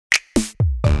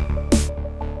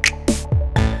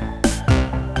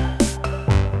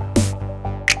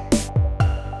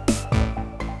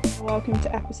welcome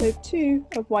to episode 2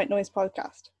 of White Noise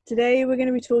Podcast. Today we're going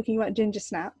to be talking about Ginger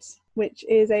Snaps, which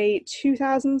is a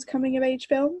 2000s coming-of-age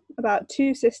film about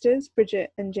two sisters,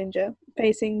 Bridget and Ginger,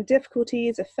 facing the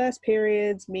difficulties of first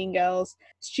periods, mean girls,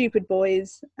 stupid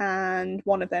boys, and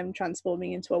one of them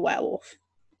transforming into a werewolf.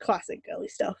 Classic girly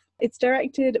stuff. It's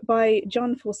directed by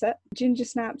John Fawcett. Ginger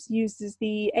Snaps uses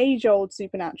the age-old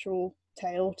supernatural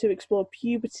tale to explore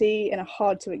puberty in a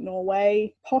hard-to-ignore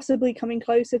way, possibly coming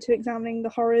closer to examining the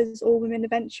horrors all women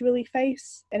eventually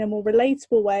face in a more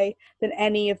relatable way than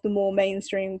any of the more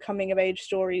mainstream coming-of-age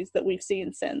stories that we've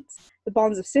seen since. The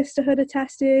bonds of sisterhood are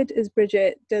tested as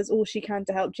Bridget does all she can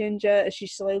to help Ginger as she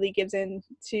slowly gives in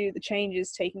to the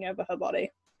changes taking over her body.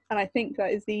 And I think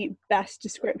that is the best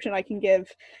description I can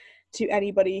give to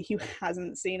anybody who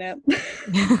hasn't seen it.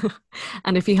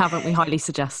 And if you haven't, we highly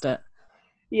suggest it.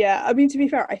 Yeah, I mean, to be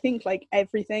fair, I think like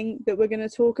everything that we're going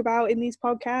to talk about in these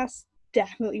podcasts,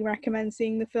 definitely recommend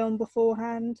seeing the film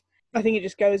beforehand. I think it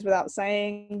just goes without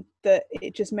saying that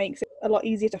it just makes it a lot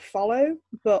easier to follow,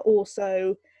 but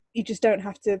also you just don't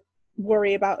have to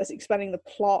worry about us explaining the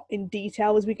plot in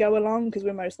detail as we go along, because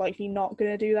we're most likely not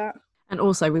going to do that. And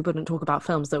also, we wouldn't talk about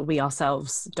films that we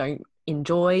ourselves don't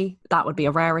enjoy. That would be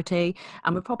a rarity.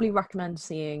 And we'd probably recommend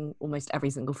seeing almost every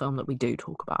single film that we do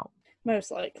talk about.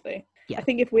 Most likely. Yeah. I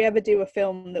think if we ever do a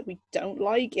film that we don't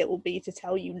like, it will be to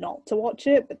tell you not to watch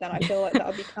it, but then I feel like that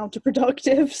would be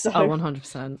counterproductive. So, Oh,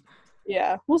 100%.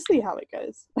 Yeah, we'll see how it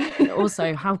goes.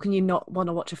 Also, how can you not want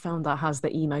to watch a film that has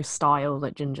the emo style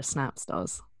that Ginger Snaps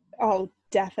does? Oh,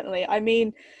 definitely. I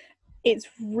mean, it's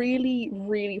really,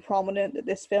 really prominent that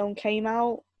this film came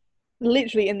out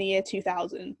literally in the year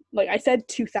 2000. Like I said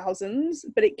 2000s,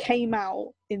 but it came out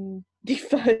in the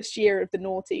first year of the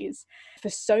noughties. For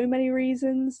so many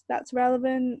reasons that's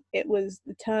relevant. It was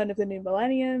the turn of the new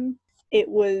millennium. It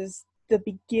was the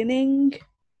beginning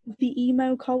of the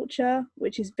emo culture,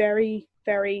 which is very,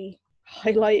 very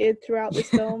highlighted throughout this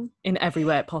film. In every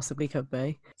way it possibly could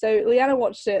be. So Lyanna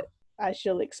watched it, as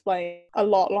she'll explain, a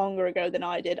lot longer ago than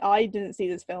I did. I didn't see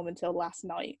this film until last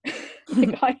night.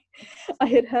 I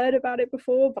had heard about it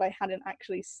before, but I hadn't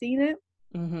actually seen it.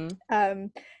 Mm-hmm.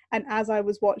 And as I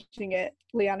was watching it,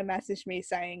 Lyanna messaged me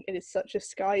saying it is such a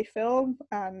Skye film,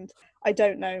 and I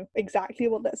don't know exactly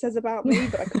what that says about me,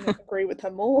 but I couldn't agree with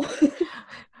her more.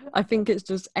 I think it's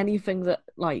just anything that,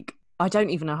 like, I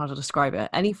don't even know how to describe it.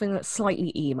 Anything that's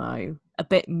slightly emo, a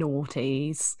bit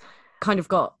naughties, kind of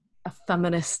got a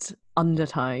feminist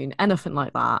undertone, anything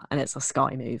like that, and it's a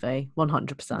Skye movie,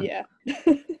 100%. Yeah.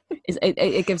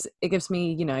 It gives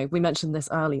me, you know, we mentioned this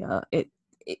earlier,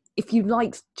 if you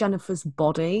liked Jennifer's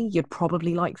body, you'd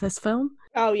probably like this film.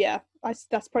 Oh yeah,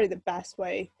 that's probably the best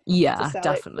way. Yeah, to sell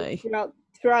definitely. It.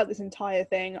 Throughout this entire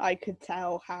thing, I could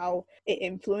tell how it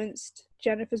influenced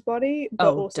Jennifer's body,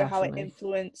 but also definitely. how it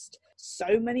influenced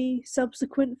so many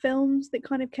subsequent films that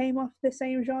kind of came off the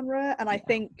same genre. And I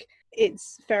think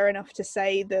it's fair enough to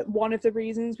say that one of the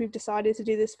reasons we've decided to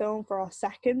do this film for our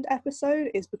second episode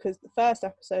is because the first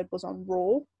episode was on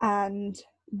Raw, and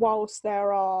whilst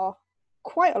there are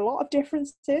quite a lot of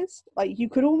differences, like you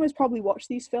could almost probably watch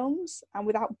these films and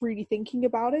without really thinking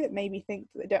about it maybe think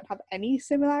that they don't have any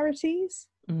similarities.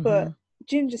 Mm-hmm. But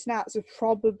Ginger Snaps was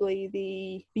probably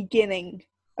the beginning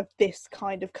of this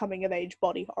kind of coming of age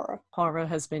body horror. Horror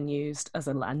has been used as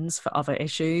a lens for other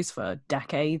issues for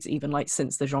decades, even like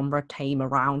since the genre came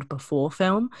around before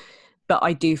film. But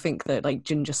I do think that like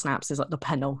Ginger Snaps is like the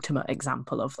penultimate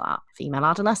example of that. Female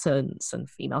adolescence and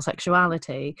female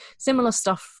sexuality, similar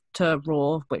stuff to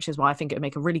Raw, which is why I think it would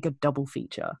make a really good double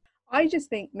feature. I just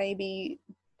think maybe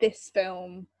this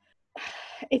film,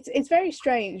 it's very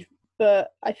strange,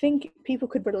 but I think people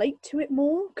could relate to it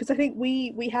more, because I think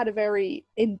we had a very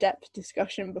in-depth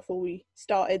discussion before we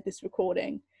started this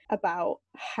recording about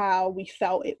how we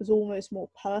felt it was almost more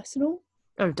personal.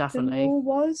 Oh, definitely. Than Raw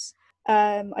was.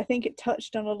 I think it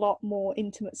touched on a lot more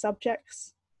intimate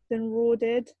subjects than Raw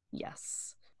did.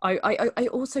 Yes. I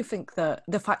also think that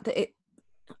the fact that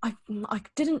I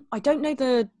don't know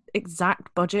the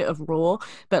exact budget of Raw,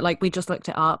 but like we just looked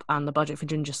it up and the budget for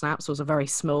Ginger Snaps was a very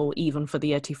small, even for the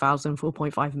year 2000,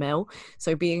 4.5 mil.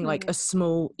 So being like a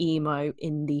small emo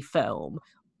indie film,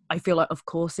 I feel like of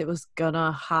course it was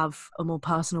gonna have a more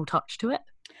personal touch to it.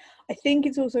 I think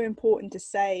it's also important to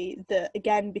say that,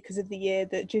 again, because of the year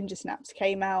that Ginger Snaps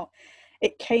came out,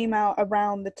 it came out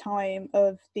around the time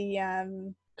of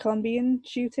the Colombian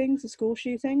shootings, the school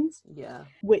shootings,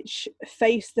 which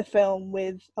faced the film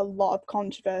with a lot of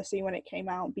controversy when it came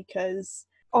out, because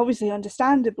obviously,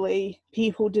 understandably,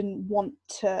 people didn't want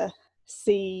to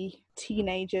see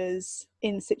teenagers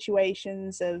in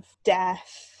situations of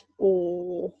death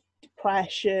or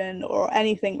depression or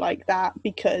anything like that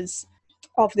because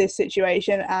of this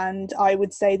situation, and I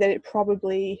would say that it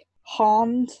probably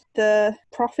harmed the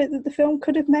profit that the film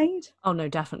could have made. Oh no,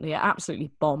 definitely. It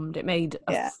absolutely bombed. It made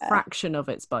a Yeah. fraction of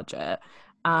its budget.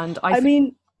 And I I think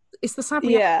mean, it's the sad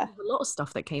reality yeah. of a lot of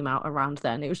stuff that came out around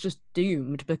then. It was just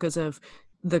doomed because of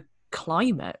the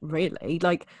climate, really.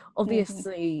 Like,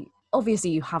 obviously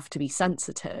you have to be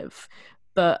sensitive,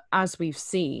 but as we've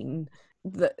seen,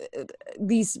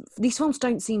 these films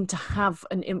don't seem to have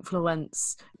an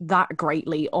influence that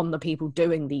greatly on the people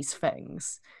doing these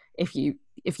things. If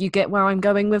you get where I'm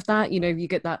going with that, you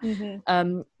get that.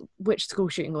 Which school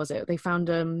shooting was it? They found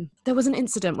there was an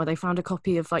incident where they found a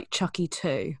copy of like Chucky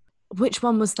 2. Which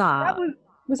one was that?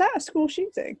 Was that a school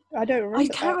shooting? I don't remember. I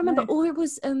can't remember. No. Or it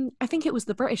was I think it was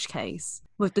the British case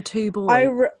with the 2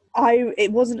 boys.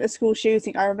 It wasn't a school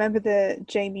shooting. I remember the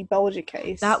Jamie Bulger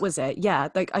case. That was it. Yeah,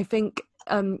 like I think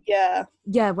when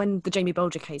the Jamie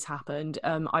Bulger case happened,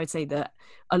 I would say that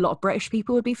a lot of British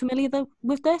people would be familiar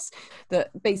with this.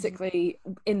 That basically,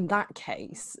 in that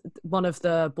case, one of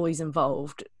the boys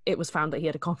involved, it was found that he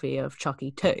had a copy of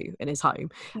Chucky 2 in his home.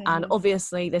 And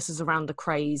obviously this is around the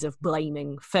craze of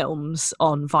blaming films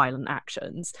on violent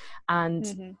actions.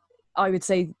 And I would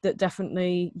say that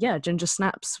definitely, Ginger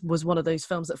Snaps was one of those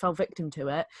films that fell victim to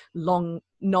it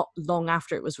not long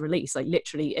after it was released. Like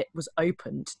literally it was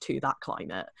opened to that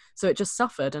climate. So it just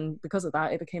suffered, and because of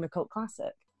that, it became a cult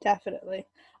classic. Definitely.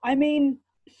 I mean,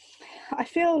 I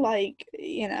feel like,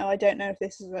 I don't know if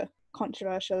this is a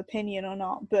controversial opinion or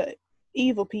not, but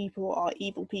evil people are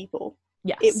evil people.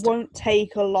 Yes. It won't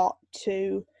take a lot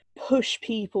to push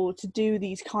people to do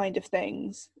these kind of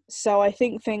things. So I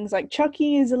think things like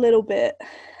Chucky is a little bit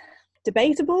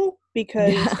debatable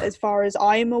because as far as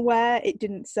I'm aware, it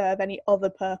didn't serve any other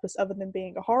purpose other than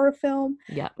being a horror film.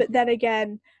 Yeah. But then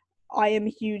again, I am a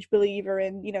huge believer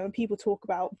in, when people talk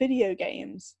about video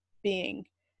games being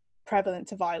prevalent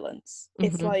to violence,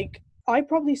 it's like I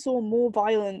probably saw more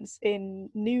violence in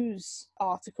news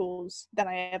articles than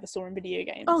I ever saw in video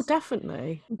games. Oh,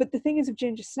 definitely. But the thing is with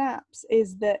Ginger Snaps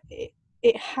is that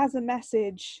it has a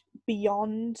message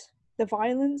beyond the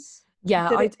violence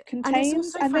that it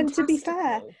contains. And then to be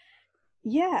fair,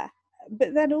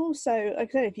 but then also, like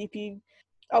I said, if you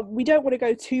we don't want to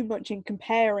go too much in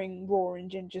comparing Raw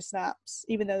and Ginger Snaps,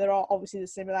 even though there are obviously the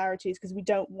similarities, because we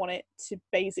don't want it to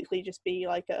basically just be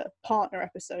like a partner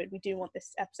episode. We do want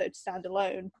this episode to stand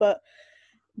alone. But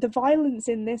the violence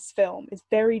in this film is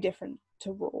very different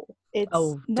to Raw. It's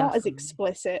not as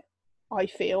explicit, I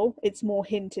feel. It's more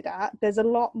hinted at. There's a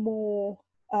lot more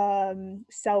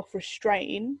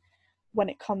self-restraint when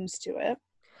it comes to it.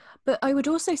 But I would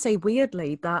also say,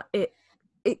 weirdly, that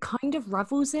it kind of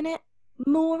revels in it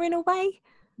more in a way,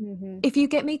 if you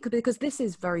get me, because this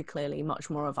is very clearly much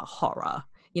more of a horror.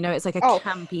 It's like a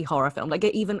campy horror film. Like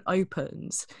it even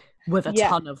opens with a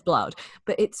ton of blood,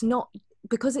 but it's not,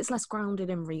 because it's less grounded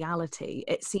in reality,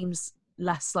 it seems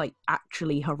less like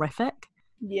actually horrific.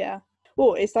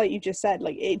 Well, it's like you just said,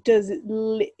 like it does, it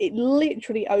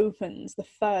literally opens, the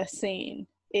first scene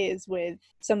is with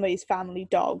somebody's family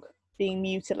dog being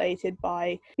mutilated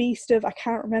by beast of, I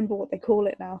can't remember what they call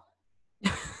it now.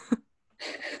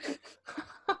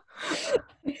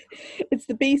 It's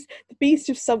the beast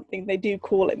of something, they do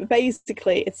call it, but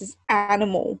basically it's this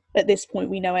animal, at this point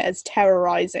we know it as,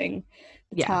 terrorizing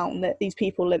the town that these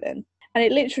people live in. And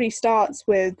it literally starts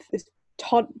with this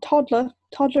toddler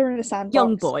in a sandbox.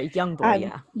 Young boy,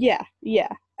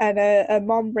 and a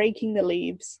mom raking the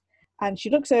leaves, and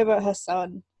she looks over at her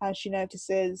son and she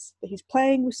notices that he's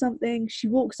playing with something. She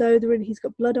walks over and he's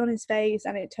got blood on his face,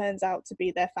 and it turns out to be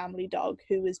their family dog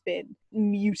who has been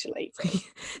mutilated.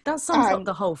 That sums up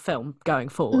the whole film going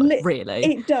forward, really.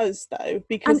 It does, though,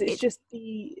 because it's just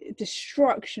the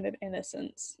destruction of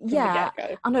innocence from the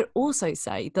get-go. And I'd also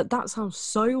say that sounds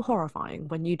so horrifying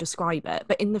when you describe it,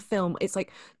 but in the film it's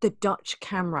like the Dutch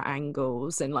camera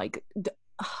angles and like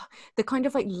the kind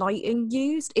of like lighting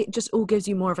used, it just all gives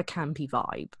you more of a campy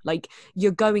vibe. Like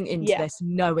you're going into this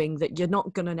knowing that you're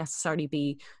not going to necessarily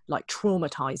be like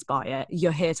traumatized by it.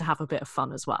 You're here to have a bit of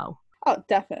fun as well. Oh,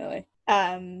 definitely.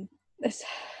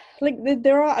 Like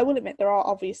there are, I will admit, there are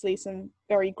obviously some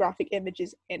very graphic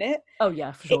images in it. Oh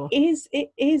yeah, for sure.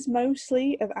 It is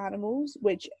mostly of animals,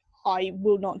 which I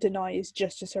will not deny is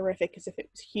just as horrific as if it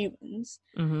was humans.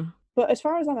 But as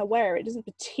far as I'm aware, it doesn't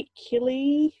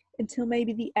particularly, until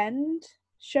maybe the end,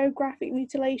 show graphic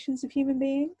mutilations of human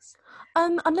beings.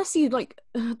 Unless you like,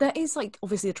 there is like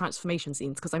obviously the transformation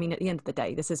scenes, because I mean at the end of the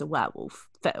day this is a werewolf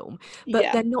film, but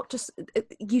they're not just,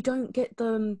 you don't get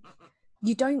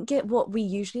what we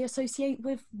usually associate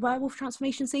with werewolf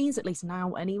transformation scenes, at least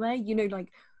now anyway.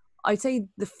 Like I'd say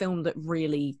the film that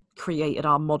really created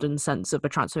our modern sense of a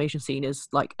transformation scene is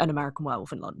like An American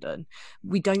Werewolf in London.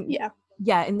 We don't,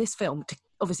 yeah, in this film,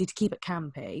 obviously to keep it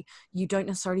campy, you don't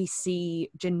necessarily see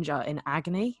Ginger in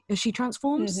agony as she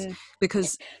transforms,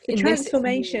 because the in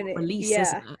transformation, this, it's more release,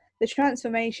 isn't it? the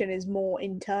transformation is more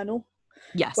internal.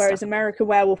 Yes. Whereas Definitely. American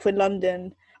Werewolf in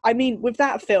London, I mean, with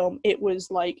that film, it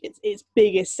was like its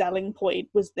biggest selling point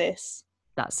was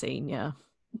that scene, yeah.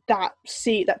 That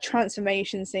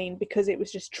transformation scene, because it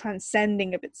was just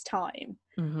transcending of its time.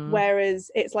 Whereas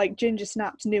it's like Ginger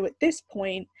Snaps knew at this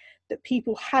point that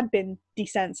people had been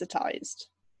desensitized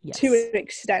to an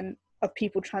extent of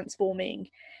people transforming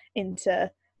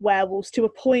into werewolves to a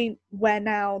point where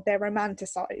now they're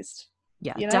romanticized.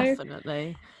 Yeah, you know?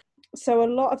 Definitely. So a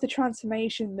lot of the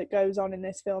transformation that goes on in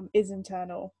this film is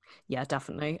internal. Yeah,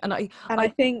 definitely. And I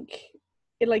think,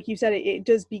 like you said, it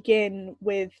does begin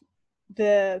with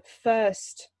the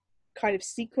first kind of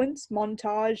sequence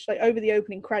montage, like over the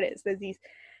opening credits. There's these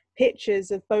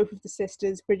pictures of both of the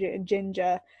sisters, Bridget and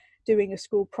Ginger, doing a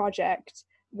school project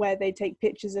where they take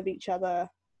pictures of each other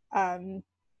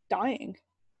dying,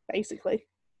 basically.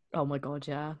 Oh my god,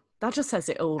 yeah. That just says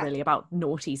it all, really, about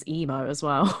noughties emo as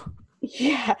well.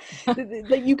 Yeah,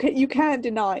 like you can't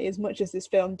deny, as much as this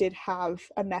film did have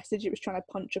a message it was trying to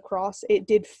punch across, it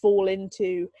did fall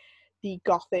into the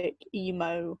gothic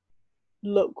emo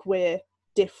look we're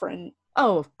different.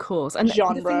 Oh, of course. And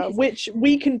genre, which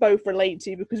we can both relate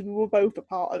to because we were both a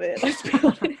part of it, let's be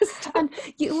honest. And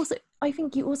I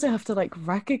think you also have to like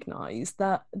recognize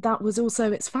that was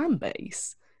also its fan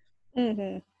base.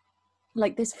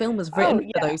 Like, this film was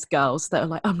written for those girls that are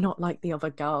like, I'm not like the other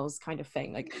girls, kind of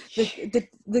thing. Like,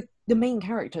 the main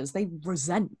characters, they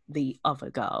resent the other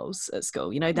girls at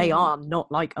school. You know, they are not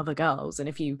like other girls. And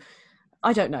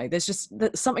I don't know, there's just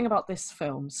something about this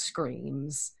film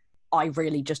screams, I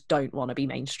really just don't want to be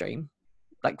mainstream.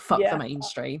 Like, fuck the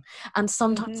mainstream. And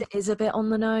sometimes it is a bit on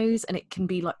the nose, and it can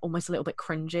be like almost a little bit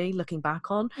cringy looking back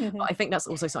on. But I think that's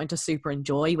also something to super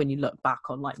enjoy when you look back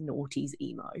on like noughties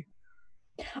emo.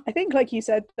 I think, like you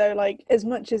said though, like, as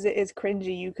much as it is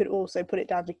cringy, you could also put it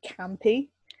down to campy.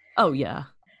 Oh yeah.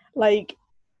 Like,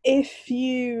 it's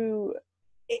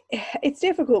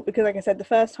difficult because, like I said, the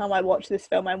first time I watched this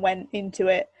film, I went into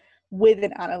it with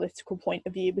an analytical point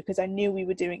of view because I knew we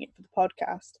were doing it for the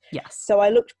podcast. Yes. So I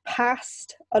looked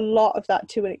past a lot of that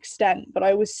to an extent, but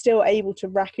I was still able to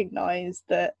recognize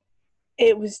that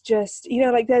it was just, you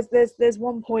know, like there's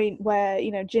one point where,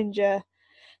 you know, Ginger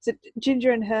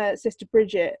and her sister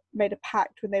Bridget made a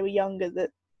pact when they were younger that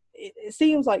it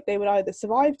seems like they would either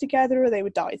survive together or they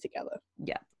would die together.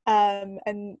 Yeah.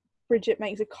 And Bridget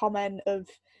makes a comment of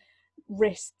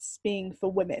wrists being for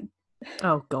women.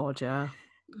 Oh god, yeah.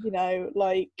 You know,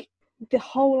 like, the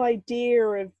whole idea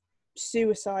of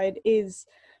suicide is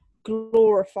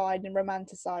glorified and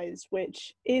romanticized,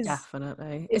 which is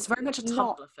definitely, it's very much a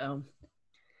Tumblr film.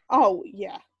 Oh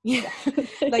yeah.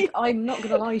 Like, I'm not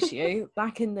gonna lie to you,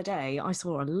 back in the day I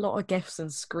saw a lot of gifs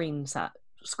and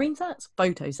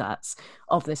photo sets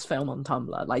of this film on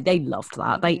Tumblr. Like, they loved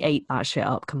that. They ate that shit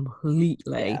up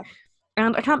completely.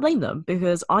 And I can't blame them,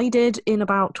 because I did in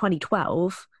about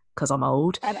 2012, because I'm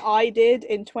old. And I did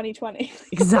in 2020.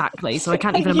 Exactly, so I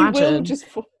can't even imagine.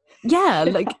 Yeah,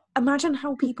 like, imagine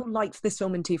how people liked this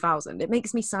film in 2000. It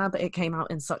makes me sad that it came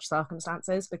out in such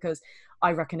circumstances, because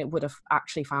I reckon it would have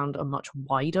actually found a much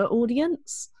wider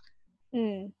audience.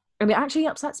 And it actually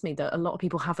upsets me that a lot of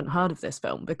people haven't heard of this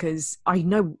film, because I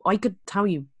know I could tell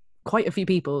you quite a few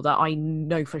people that I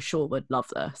know for sure would love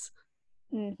this.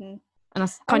 And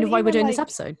that's kind of why we're doing this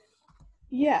episode.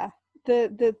 Yeah.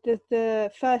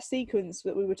 The first sequence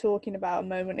that we were talking about a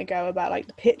moment ago, about like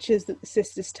the pictures that the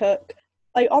sisters took,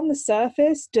 like, on the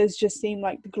surface does just seem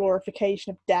like the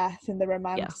glorification of death and the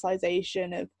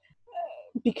romanticization of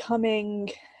becoming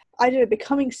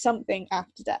something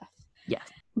after death. Yeah.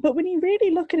 But when you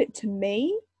really look at it, to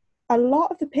me, a lot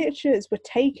of the pictures were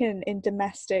taken in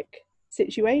domestic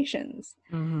situations.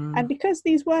 And because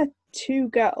these were two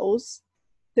girls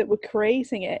that were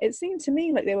creating it, it seemed to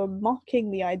me like they were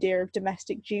mocking the idea of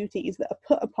domestic duties that are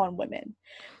put upon women,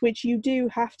 which you do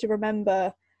have to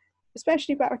remember,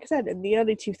 especially back, like I said, in the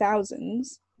early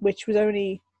 2000s, which was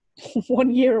only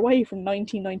 1 year away from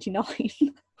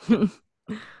 1999,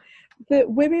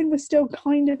 that women were still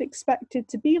kind of expected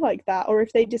to be like that, or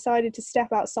if they decided to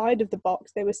step outside of the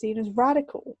box, they were seen as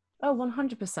radical. Oh,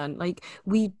 100%. Like,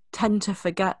 we tend to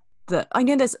forget that. I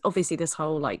know there's obviously this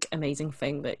whole like amazing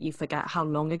thing that you forget how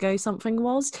long ago something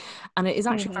was, and it is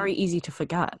actually very easy to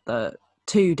forget that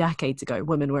 2 decades ago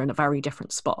women were in a very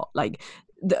different spot. Like,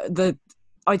 the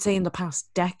I'd say in the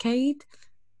past decade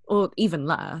or even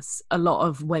less, a lot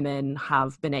of women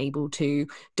have been able to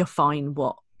define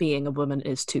what being a woman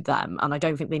is to them. And I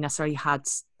don't think they necessarily had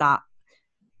that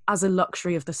as a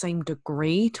luxury of the same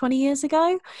degree 20 years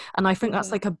ago. And I think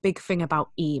that's like a big thing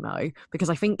about emo, because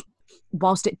I think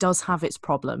whilst it does have its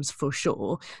problems for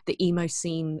sure, the emo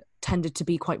scene tended to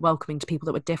be quite welcoming to people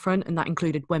that were different, and that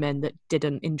included women that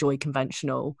didn't enjoy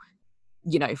conventional,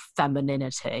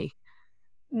 femininity.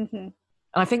 And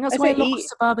I think that's why a lot of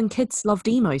suburban kids loved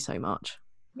emo so much.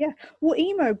 Yeah, well,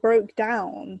 emo broke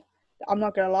down. I'm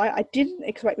not gonna lie, I didn't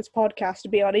expect this podcast to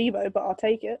be on emo, but I'll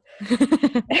take it.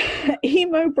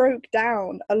 Emo broke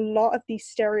down a lot of these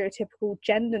stereotypical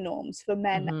gender norms for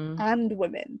men and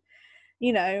women.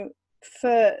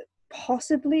 For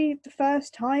possibly the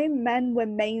first time, men were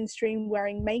mainstream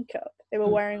wearing makeup. They were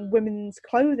wearing women's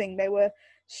clothing. They were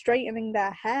straightening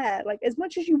their hair. Like, as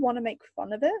much as you want to make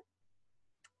fun of it,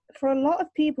 for a lot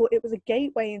of people, it was a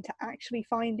gateway into actually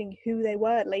finding who they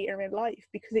were later in life,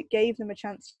 because it gave them a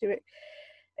chance to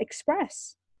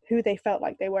express who they felt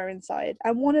like they were inside.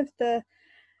 And one of the,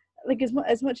 like,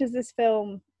 as much as this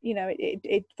film,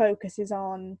 it focuses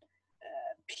on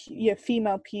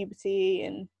female puberty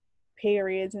and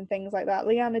periods and things like that,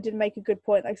 Lyanna did make a good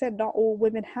point. Like I said, not all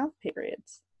women have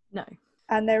periods. No.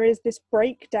 And there is this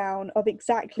breakdown of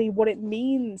exactly what it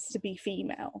means to be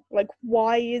female. Like,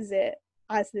 why is it,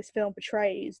 as this film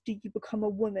portrays, do you become a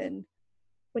woman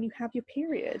when you have your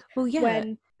period? Well, yeah.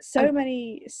 When so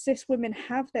many cis women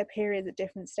have their periods at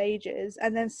different stages,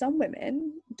 and then some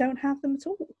women don't have them at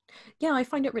all. Yeah, I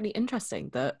find it really interesting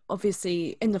that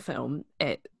obviously in the film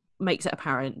it makes it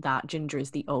apparent that Ginger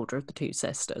is the older of the two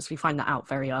sisters. We find that out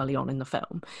very early on in the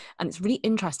film, and it's really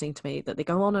interesting to me that they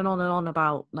go on and on and on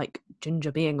about like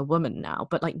Ginger being a woman now,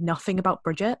 but like nothing about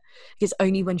Bridget. It's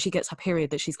only when she gets her period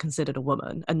that she's considered a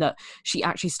woman, and that she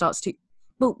actually starts to,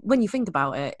 well, when you think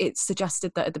about it, it's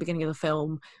suggested that at the beginning of the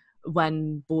film,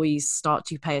 when boys start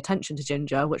to pay attention to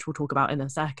Ginger, which we'll talk about in a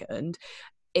second,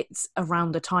 it's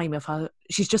around the time of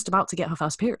she's just about to get her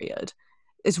first period.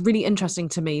 It's really interesting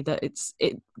to me that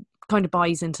it kind of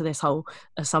buys into this whole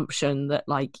assumption that,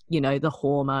 like, the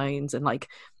hormones and like,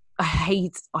 I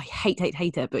hate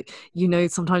it, but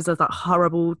sometimes there's that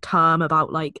horrible term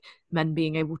about like men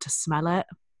being able to smell it.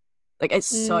 Like, it's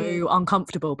so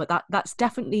uncomfortable, but that's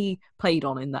definitely played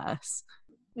on in this.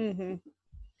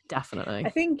 Definitely. I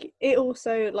think it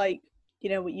also, like,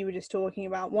 what you were just talking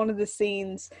about, one of the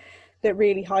scenes that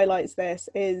really highlights this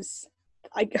is,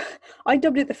 I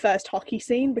dubbed it the first hockey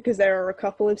scene, because there are a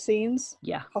couple of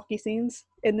hockey scenes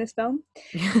in this film.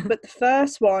 But the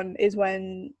first one is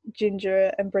when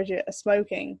Ginger and Bridget are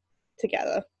smoking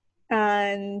together,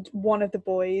 and one of the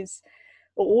boys,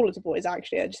 or all of the boys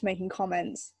actually, are just making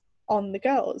comments on the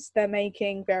girls. They're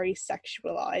making very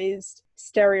sexualized,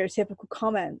 stereotypical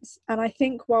comments. And I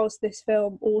think whilst this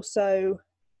film also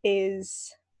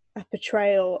is a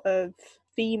portrayal of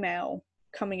female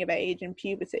coming of age and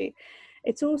puberty,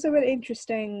 it's also an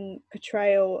interesting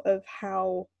portrayal of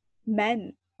how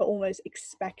men are almost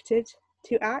expected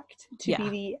to act, to be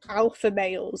the alpha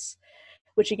males,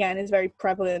 which again is very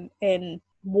prevalent in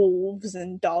wolves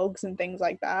and dogs and things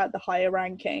like that, the higher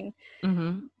ranking.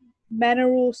 Men are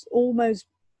also almost,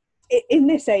 in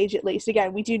this age at least,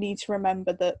 again, we do need to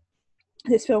remember that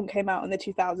this film came out in the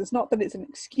 2000s, not that it's an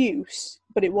excuse,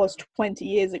 but it was 20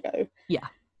 years ago. Yeah.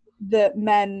 That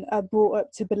men are brought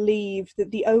up to believe that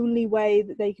the only way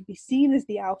that they could be seen as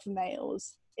the alpha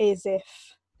males is if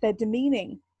they're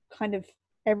demeaning kind of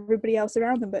everybody else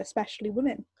around them, but especially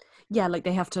women. Yeah, like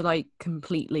they have to like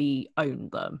completely own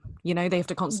them. They have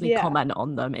to constantly comment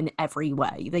on them in every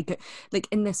way. They could, like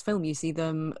in this film, you see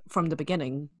them from the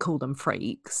beginning call them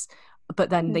freaks,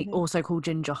 but then they also call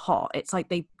Ginger hot. It's like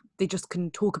they just can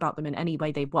talk about them in any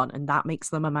way they want, and that makes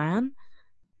them a man.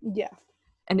 Yeah.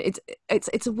 And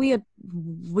it's a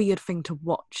weird thing to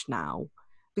watch now,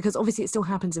 because obviously it still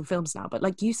happens in films now, but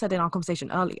like you said in our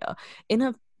conversation earlier, in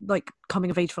a like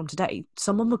coming of age film today,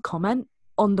 someone would comment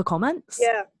on the comments.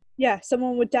 Yeah,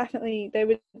 someone would definitely,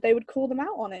 they would call them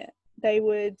out on it. They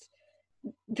would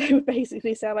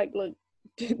basically say like, look,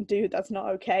 dude, that's not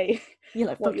okay. You're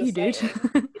like, fuck you, dude.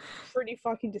 It's pretty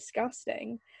fucking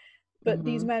disgusting. But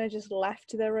these men are just left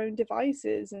to their own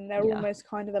devices, and they're almost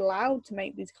kind of allowed to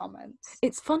make these comments.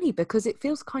 It's funny because it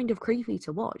feels kind of creepy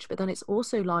to watch, but then it's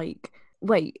also like,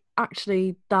 wait,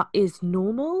 actually that is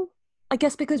normal? I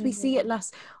guess because we see it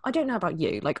less. I don't know about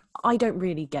you, like I don't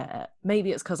really get it.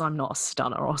 Maybe it's because I'm not a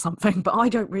stunner or something, but I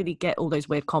don't really get all those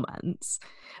weird comments.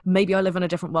 Maybe I live in a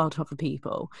different world to other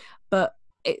people, but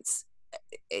it's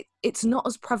it's not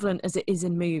as prevalent as it is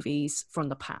in movies from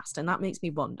the past, and that makes me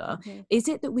wonder, is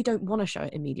it that we don't want to show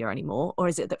it in media anymore, or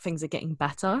is it that things are getting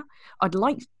better? I'd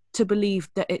like to believe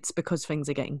that it's because things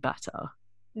are getting better,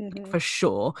 for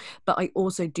sure, but I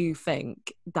also do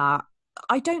think that,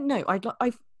 I don't know, I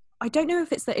don't know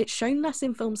if it's that it's shown less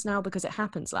in films now because it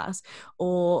happens less,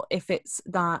 or if it's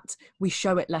that we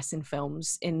show it less in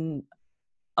films in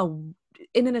an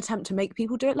attempt to make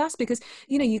people do it less, because,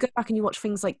 you know, you go back and you watch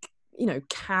things like, you know,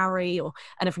 Carrie or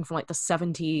anything from like the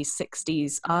 70s,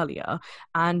 60s earlier,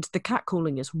 and the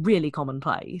catcalling is really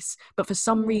commonplace, but for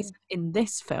some reason in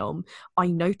this film I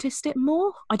noticed it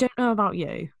more. I don't know about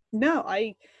you. No,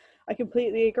 I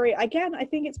completely agree. Again, I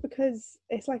think it's because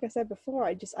it's like I said before,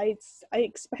 I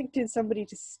expected somebody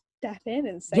to step in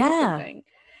and say something,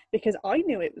 because I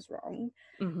knew it was wrong.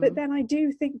 But then I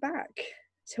do think back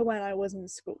to when I was in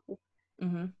school,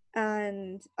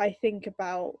 and I think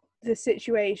about the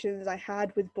situations I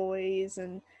had with boys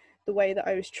and the way that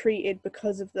I was treated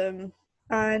because of them,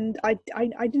 and I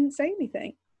didn't say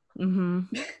anything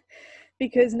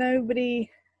because nobody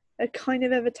had kind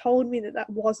of ever told me that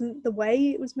wasn't the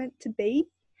way it was meant to be.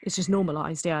 It's just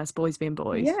normalised, as boys being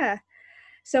boys. Yeah.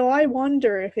 So I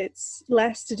wonder if it's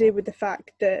less to do with the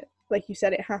fact that, like you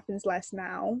said, it happens less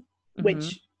now,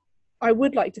 which I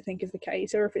would like to think is the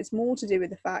case, or if it's more to do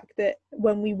with the fact that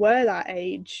when we were that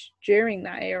age, during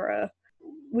that era,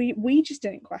 we just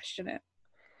didn't question it.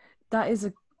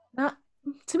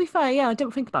 To be fair, I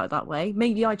didn't think about it that way.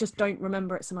 Maybe I just don't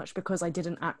remember it so much because I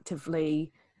didn't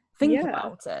actively think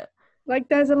about it. Like,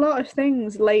 there's a lot of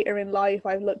things later in life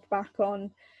I've looked back on,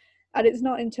 and it's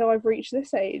not until I've reached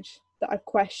this age that I've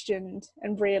questioned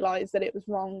and realised that it was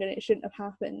wrong and it shouldn't have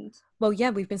happened. Well,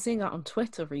 yeah, we've been seeing that on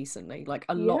Twitter recently, like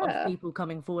a lot of people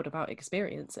coming forward about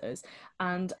experiences.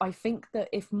 And I think that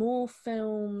if more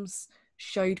films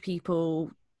showed people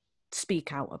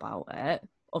speak out about it,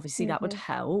 obviously that would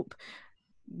help.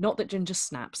 Not that Ginger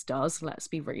Snaps does, let's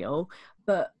be real,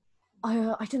 but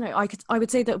I don't know, I would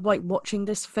say that, like, watching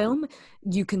this film,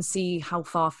 you can see how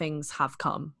far things have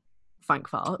come, thank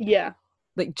fuck. Yeah.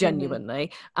 Like,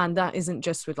 genuinely. And that isn't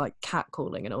just with like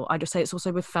catcalling and all. I just say it's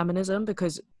also with feminism,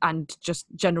 because, and just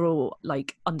general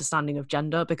like understanding of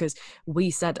gender, because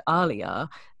we said earlier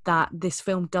that this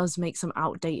film does make some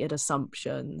outdated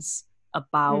assumptions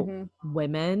about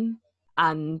women,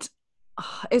 and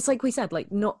it's like we said,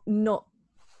 like, not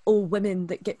all women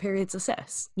that get periods are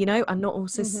cis, you know, and not all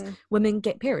cis women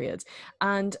get periods.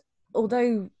 And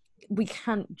although we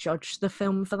can't judge the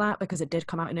film for that because it did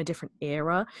come out in a different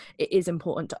era, it is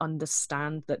important to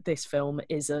understand that this film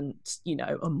isn't, you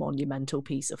know, a monumental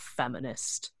piece of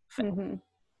feminist film.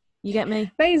 You get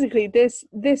me? Basically,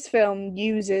 this film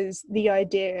uses the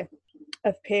idea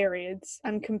of periods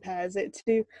and compares it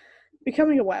to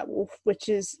becoming a werewolf, which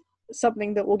is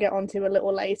something that we'll get onto a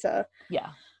little later. Yeah.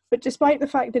 But despite the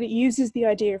fact that it uses the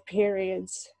idea of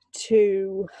periods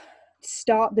to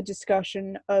start the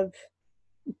discussion of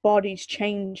bodies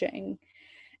changing,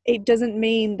 it doesn't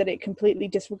mean that it completely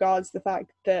disregards the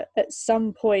fact that at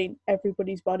some point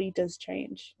everybody's body does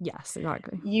change. Yes,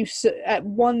 exactly.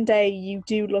 One day you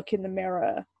do look in the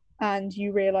mirror and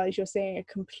you realise you're seeing a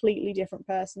completely different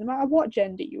person, no matter what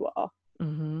gender you are.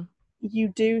 You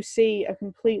do see a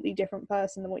completely different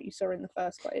person than what you saw in the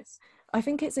first place. I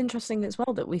think it's interesting as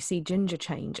well that we see Ginger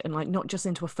change, and like not just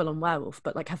into a full-on werewolf,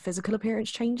 but like her physical appearance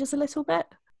changes a little bit.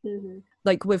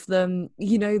 Like with the,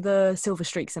 you know, the silver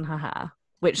streaks in her hair,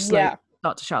 which slowly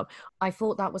start to show up. I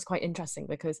thought that was quite interesting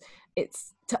because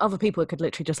it's, to other people it could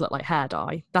literally just look like hair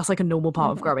dye. That's like a normal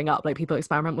part of growing up. Like, people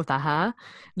experiment with their hair,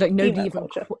 like nobody even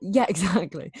yeah,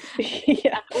 exactly.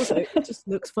 And also it just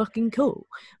looks fucking cool,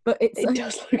 but it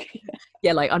does look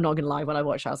yeah, like, I'm not gonna lie, when I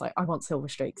watched it I was like, I want silver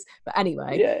streaks. But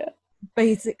anyway,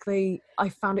 basically I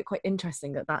found it quite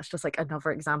interesting that that's just like another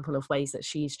example of ways that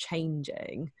she's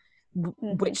changing,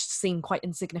 which seem quite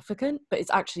insignificant, but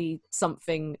it's actually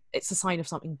something, it's a sign of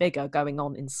something bigger going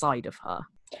on inside of her.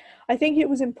 I think it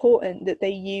was important that they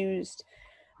used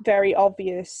very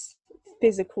obvious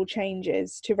physical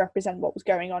changes to represent what was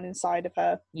going on inside of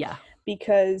her. Yeah.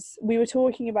 Because we were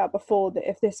talking about before that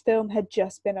if this film had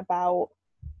just been about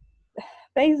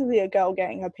basically a girl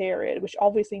getting her period, which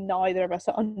obviously neither of us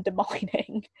are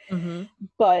undermining,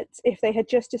 but if they had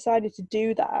just decided to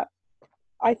do that,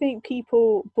 I think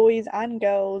people, boys and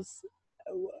girls,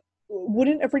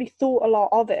 wouldn't have really thought a lot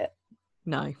of it.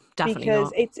 No, definitely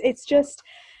because not. It's just,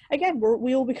 again,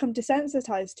 we all become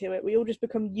desensitized to it. We all just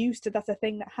become used to that's a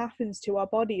thing that happens to our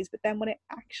bodies. But then when it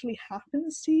actually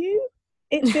happens to you,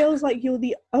 it feels like you're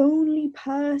the only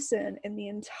person in the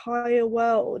entire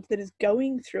world that is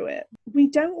going through it. We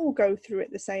don't all go through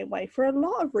it the same way for a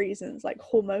lot of reasons, like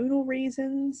hormonal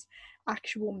reasons,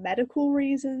 actual medical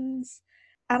reasons.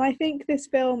 And I think this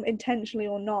film, intentionally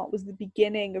or not, was the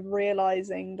beginning of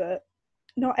realizing that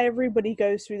not everybody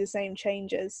goes through the same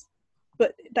changes,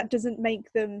 but that doesn't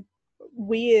make them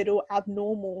weird or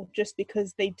abnormal just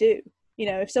because they do. You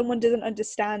know, if someone doesn't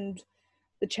understand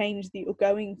the change that you're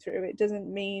going through, it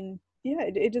doesn't mean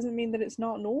it doesn't mean that it's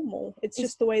not normal. It's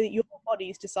just the way that your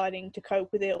body's deciding to cope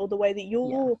with it, or the way that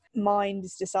your mind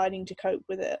is deciding to cope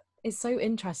with it. It's so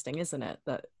interesting, isn't it,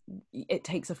 that it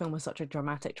takes a film with such a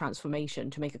dramatic transformation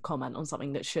to make a comment on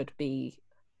something that should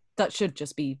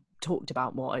just be talked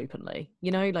about more openly,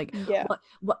 you know? Like,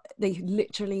 what they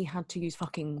literally had to use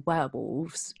fucking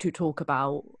werewolves to talk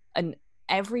about an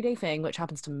everyday thing which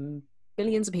happens to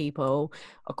billions of people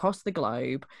across the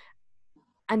globe.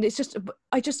 And it's just,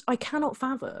 I cannot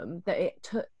fathom that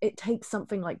it takes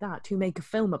something like that to make a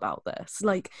film about this.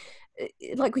 Like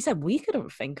we said, we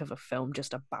couldn't think of a film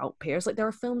just about peers. Like, there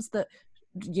are films that,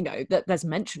 you know, that there's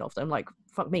mention of them, like,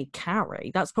 fuck me,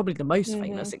 Carrie. That's probably the most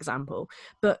famous example.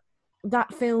 But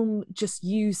that film just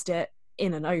used it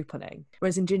in an opening.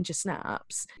 Whereas in Ginger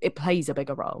Snaps, it plays a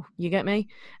bigger role. You get me?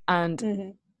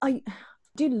 And I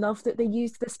do love that they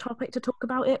used this topic to talk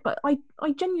about it, but I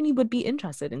genuinely would be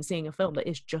interested in seeing a film that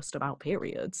is just about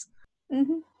periods.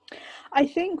 I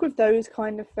think with those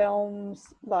kind of films,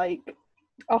 like,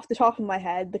 off the top of my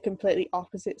head, the completely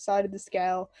opposite side of the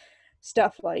scale,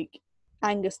 stuff like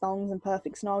Angus Thongs and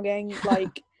Perfect Snogging,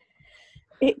 like,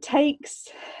 it takes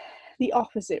the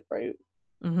opposite route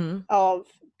of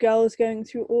girls going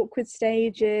through awkward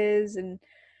stages and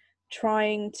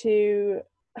trying to,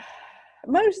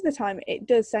 most of the time it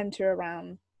does center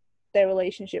around their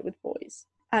relationship with boys.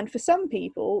 And for some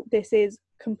people, this is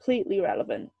completely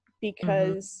relevant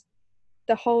because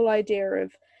the whole idea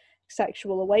of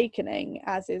sexual awakening,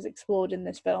 as is explored in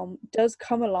this film, does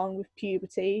come along with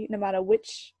puberty, no matter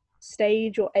which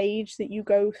stage or age that you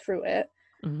go through it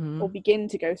or begin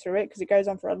to go through it, because it goes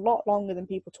on for a lot longer than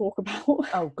people talk about.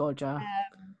 Oh god, yeah.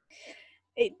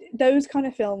 Those kind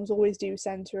of films always do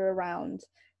center around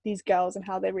these girls and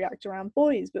how they react around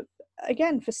boys, but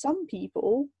again, for some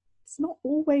people it's not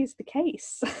always the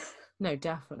case. No,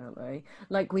 definitely.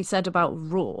 Like we said about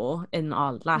Raw in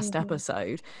our last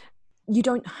episode, you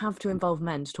don't have to involve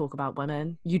men to talk about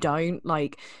women. You don't.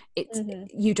 Like, it's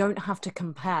you don't have to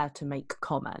compare to make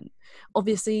comment.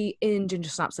 Obviously in Ginger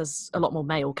Snaps there's a lot more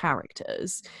male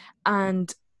characters,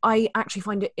 and I actually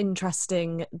find it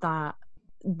interesting that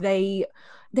they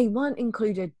weren't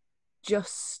included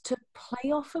just to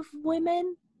play off of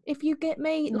women, if you get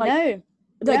me. Like,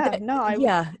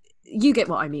 you get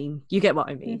what I mean.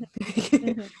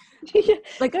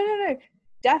 Like, no,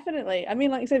 definitely. I mean,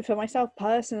 like I said, for myself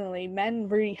personally, men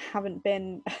really haven't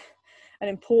been an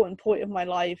important point of my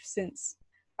life since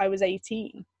I was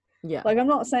 18. Yeah. Like, I'm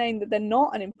not saying that they're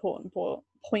not an important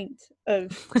point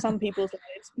of some people's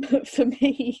lives, but for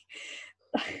me,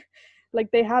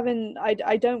 like, they haven't,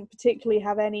 I don't particularly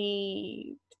have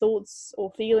any thoughts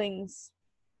or feelings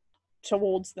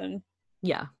towards them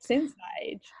since that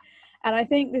age. And I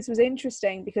think this was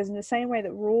interesting because in the same way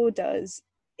that Raw does,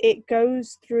 it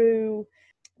goes through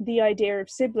the idea of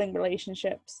sibling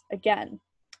relationships again,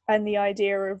 and the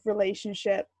idea of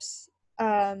relationships,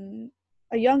 a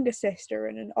younger sister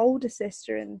and an older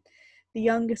sister, and the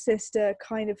younger sister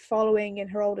kind of following in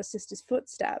her older sister's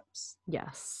footsteps.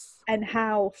 Yes. And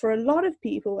how for a lot of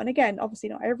people, and again, obviously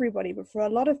not everybody, but for a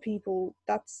lot of people,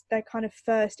 that's their kind of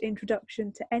first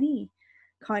introduction to any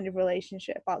kind of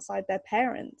relationship outside their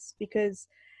parents, because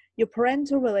your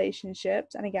parental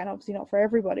relationships, and again, obviously not for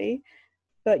everybody,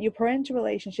 but your parental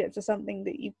relationships are something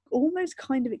that you almost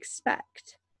kind of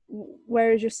expect,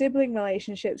 whereas your sibling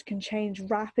relationships can change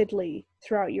rapidly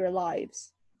throughout your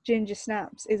lives. Ginger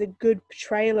Snaps is a good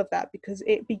portrayal of that because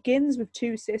it begins with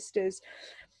two sisters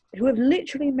who have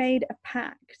literally made a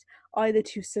pact either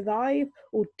to survive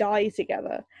or die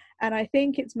together. And I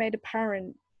think it's made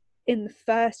apparent in the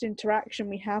first interaction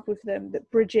we have with them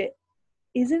that Bridget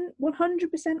isn't 100%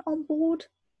 on board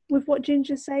with what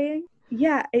Ginger's saying.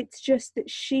 Yeah, it's just that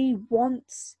she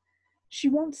wants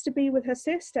to be with her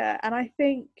sister. And I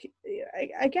think,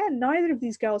 again, neither of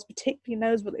these girls particularly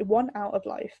knows what they want out of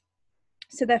life.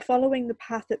 So they're following the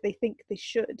path that they think they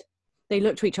should. They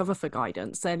look to each other for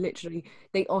guidance.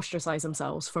 They ostracize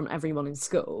themselves from everyone in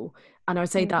school. And I would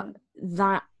say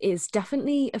that is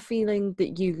definitely a feeling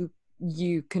that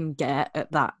you can get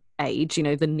at that age, you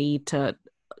know, the need to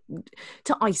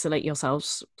isolate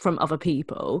yourselves from other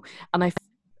people. And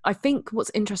I think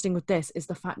what's interesting with this is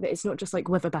the fact that it's not just like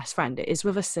with a best friend, it is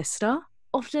with a sister.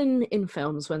 Often in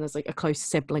films, when there's like a close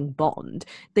sibling bond,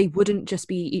 they wouldn't just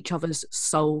be each other's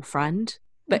sole friend.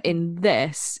 But in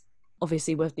this,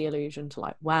 obviously with the allusion to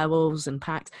like werewolves and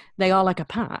packs, they are like a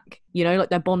pack, you know, like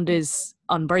their bond is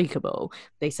unbreakable.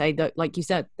 They say that, like you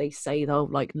said, they say they'll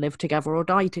like live together or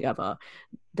die together.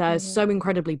 They're so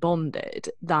incredibly bonded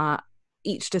that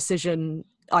each decision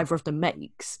either of them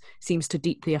makes seems to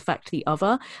deeply affect the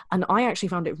other. And I actually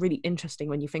found it really interesting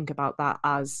when you think about that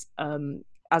as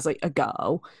like a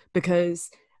girl, because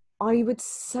I would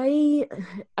say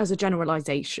as a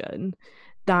generalization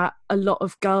that a lot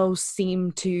of girls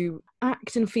seem to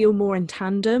act and feel more in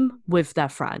tandem with their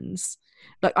friends.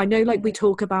 Like I know like we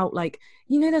talk about like,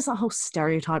 you know, there's that whole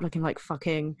stereotype like in like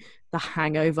fucking The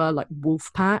Hangover, like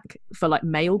wolf pack for like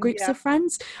male groups Yeah. of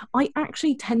friends. I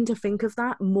actually tend to think of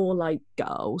that more like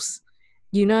girls,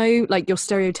 you know, like your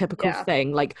stereotypical Yeah.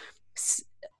 thing. Like,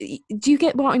 do you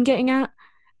get what I'm getting at?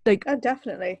 Like, Oh,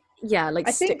 definitely. yeah, like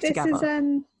I think stick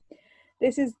together.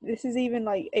 this is even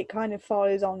like it kind of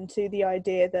follows on to the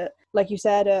idea that, like you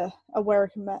said,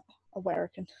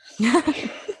 American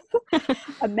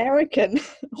American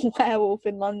werewolf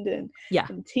in London Yeah.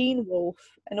 and Teen Wolf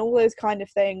and all those kind of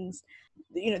things,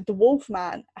 you know, the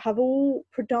Wolfman have all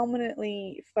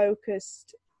predominantly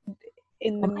focused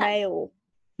in the On men. male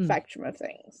spectrum of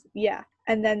things. Yeah.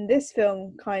 And then this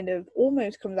film kind of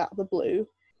almost comes out of the blue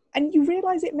and you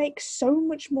realize it makes so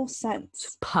much more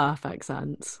sense. Perfect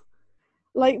sense.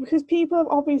 Like, because people have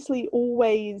obviously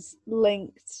always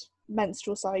linked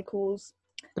menstrual cycles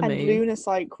The and moon. lunar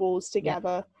cycles Yeah.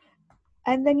 together.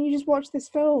 And then you just watch this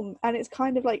film and it's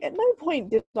kind of like, at no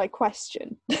point did I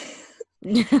question that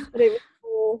it was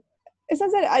more, as I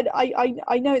said,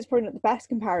 I know it's probably not the best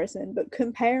comparison, but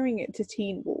comparing it to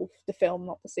Teen Wolf, the film,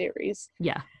 not the series,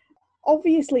 Yeah.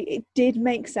 obviously it did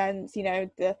make sense, you know,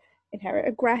 the inherent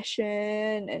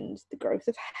aggression and the growth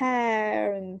of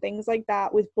hair and things like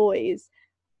that with boys.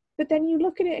 But then you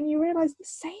look at it and you realize the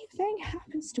same thing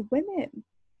happens to women.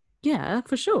 Yeah,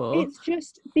 for sure. It's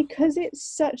just because it's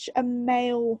such a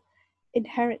male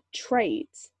inherent trait,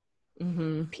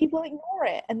 people ignore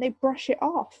it and they brush it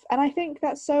off. And I think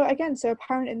that's so, again, so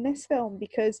apparent in this film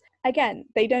because, again,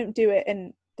 they don't do it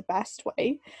in the best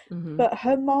way, but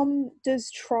her mom does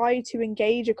try to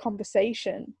engage a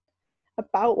conversation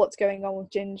about what's going on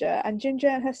with Ginger, and Ginger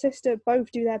and her sister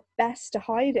both do their best to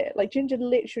hide it. Like, Ginger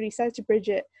literally says to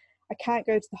Bridget, I can't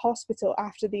go to the hospital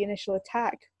after the initial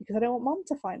attack because I don't want mom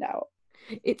to find out.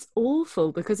 It's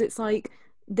awful because it's like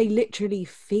they literally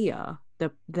fear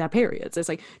their periods. It's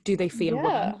like, do they fear Yeah.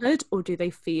 womanhood or do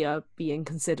they fear being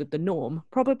considered the norm?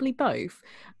 Probably both.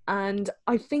 And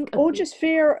I think Or just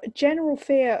general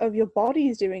fear of your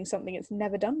body's doing something it's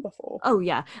never done before. oh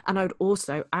yeah, and I would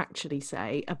also actually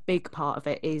say a big part of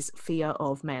it is fear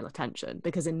of male attention,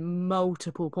 because in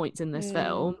multiple points in this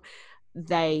film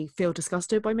they feel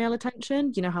disgusted by male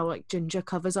attention. You know how like Ginger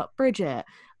covers up Bridget,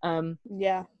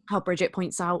 Yeah. how Bridget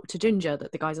points out to Ginger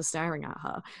that the guys are staring at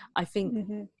her. I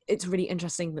think it's really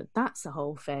interesting that that's the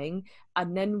whole thing.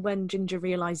 And then when Ginger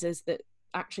realizes that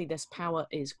actually this power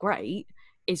is great,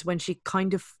 is when she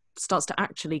kind of starts to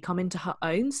actually come into her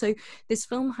own. So this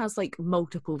film has like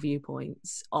multiple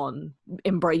viewpoints on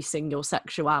embracing your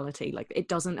sexuality. Like it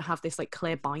doesn't have this like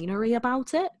clear binary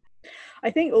about it. I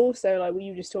think also, like what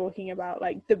you were just talking about,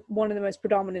 like one of the most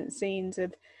predominant scenes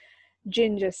of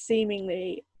Ginger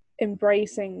seemingly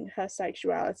embracing her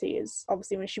sexuality is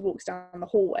obviously when she walks down the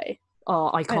hallway. Oh,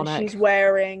 And iconic.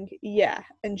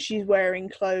 she's wearing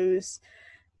clothes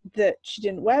that she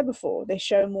didn't wear before. They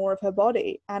show more of her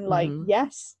body. And like,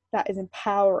 yes, that is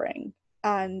empowering.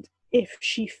 And if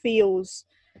she feels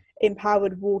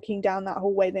empowered walking down that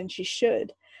hallway, then she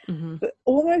should. But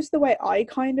almost the way I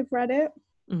kind of read it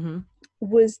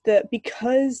was that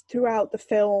because throughout the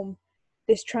film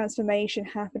this transformation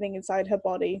happening inside her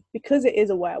body, because it is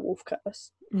a werewolf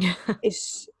curse,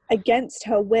 is against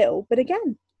her will. But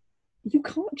again, you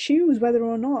can't choose whether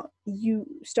or not you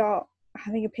start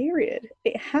having a period.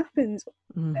 It happens,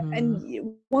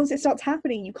 and once it starts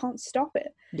happening, you can't stop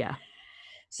it. Yeah.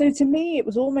 So to me, it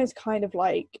was almost kind of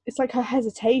like, it's like her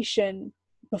hesitation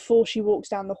before she walks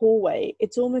down the hallway.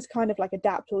 It's almost kind of like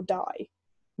adapt or die.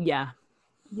 Yeah.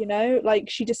 You know, like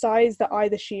she decides that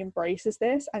either she embraces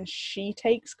this and she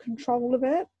takes control of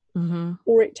it,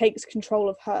 or it takes control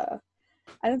of her.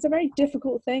 And it's a very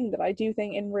difficult thing that I do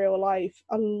think in real life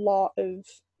a lot of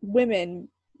women,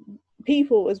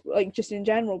 people as like just in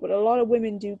general, but a lot of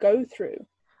women do go through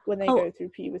when they go through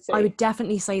puberty. I would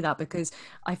definitely say that, because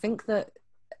I think that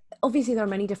obviously there are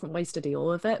many different ways to deal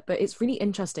with it, but it's really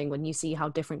interesting when you see how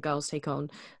different girls take on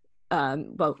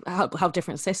well, how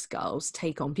different cis girls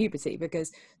take on puberty,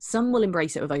 because some will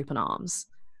embrace it with open arms,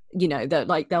 you know, that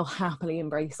like they'll happily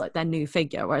embrace like their new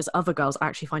figure, whereas other girls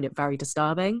actually find it very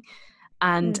disturbing.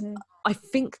 And I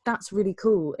think that's really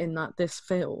cool in that this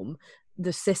film,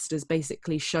 the sisters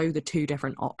basically show the two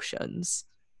different options.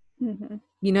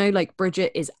 You know, like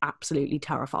Bridget is absolutely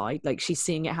terrified. Like she's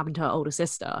seeing it happen to her older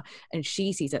sister and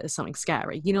she sees it as something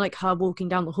scary. You know, like her walking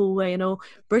down the hallway and all.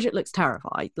 Bridget looks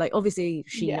terrified. Like obviously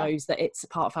she knows that it's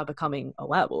part of her becoming a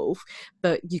werewolf,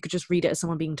 but you could just read it as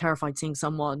someone being terrified seeing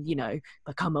someone, you know,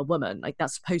 become a woman. Like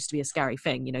that's supposed to be a scary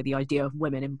thing. You know, the idea of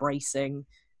women embracing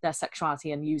their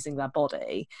sexuality and using their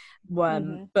body.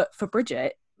 But for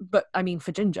Bridget, but I mean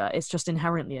for Ginger, it's just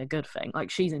inherently a good thing.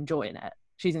 Like she's enjoying it.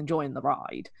 She's enjoying the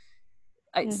ride.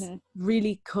 It's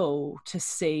really cool to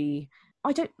see.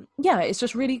 It's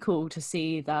just really cool to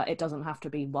see that it doesn't have to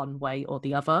be one way or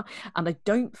the other. And I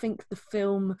don't think the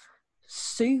film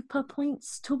super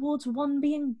points towards one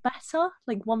being better,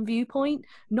 like one viewpoint.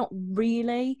 Not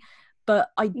really. But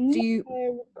I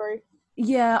do agree.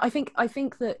 Yeah, I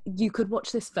think that you could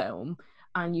watch this film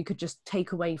and you could just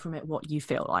take away from it what you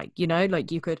feel like, you know,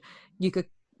 like you could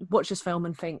watch this film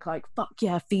and think like, fuck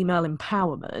yeah, female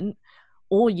empowerment.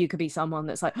 Or you could be someone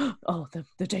that's like, oh,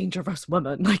 the dangerous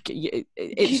woman. Like,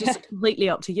 it's just completely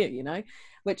up to you, you know?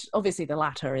 Which, obviously, the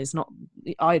latter is not...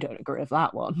 I don't agree with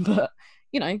that one. But,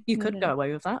 you know, you could go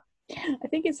away with that. I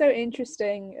think it's so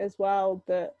interesting as well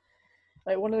that,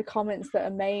 like, one of the comments that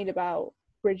are made about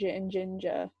Bridget and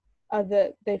Ginger are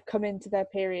that they've come into their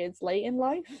periods late in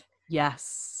life.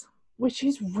 Yes. Which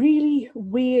is really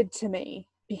weird to me,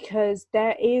 because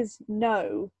there is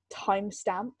no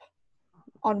timestamp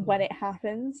on when it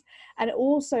happens, and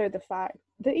also the fact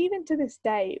that even to this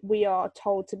day we are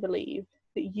told to believe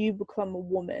that you become a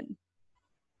woman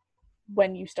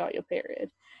when you start your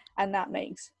period, and that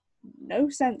makes no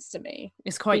sense to me.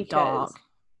 It's quite dark,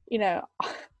 you know.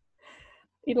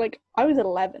 Like I was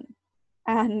 11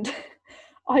 and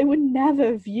I would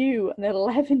never view an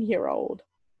 11-year-old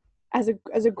as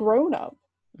a grown-up,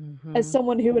 as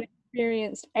someone who would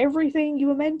experienced everything you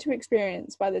were meant to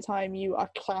experience by the time you are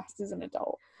classed as an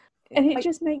adult. And it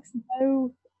just makes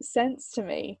no sense to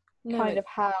me, of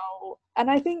how... And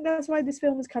I think that's why this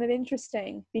film is kind of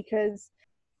interesting, because,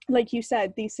 like you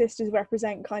said, these sisters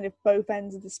represent kind of both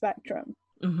ends of the spectrum.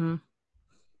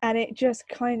 And it just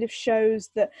kind of shows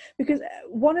that... Because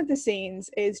one of the scenes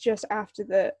is just after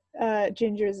the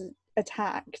Ginger is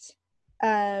attacked.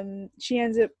 She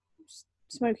ends up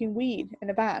smoking weed in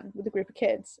a van with a group of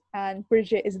kids, and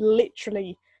Bridget is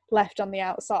literally left on the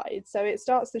outside. So it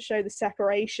starts to show the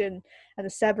separation and the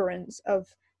severance of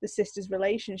the sisters'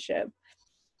 relationship.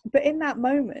 But in that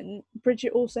moment,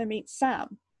 Bridget also meets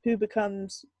Sam, who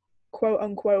becomes, quote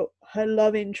unquote, her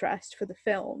love interest for the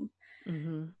film.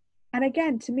 And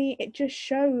again, to me, it just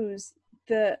shows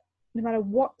that no matter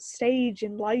what stage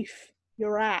in life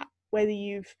you're at, whether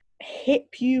you've hit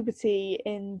puberty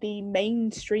in the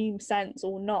mainstream sense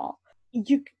or not,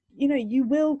 you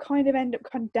will kind of end up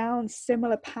kind of down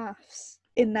similar paths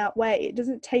in that way. It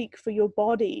doesn't take for your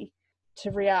body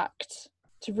to react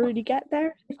to really get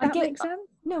there, if that makes sense.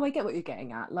 No, I get what you're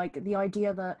getting at. Like the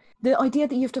idea that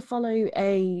you have to follow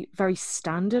a very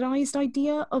standardized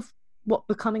idea of what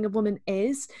becoming a woman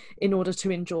is in order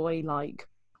to enjoy like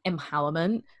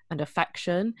empowerment and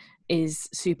affection is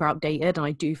super outdated. And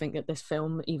I do think that this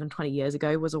film, even 20 years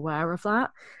ago, was aware of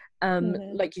that.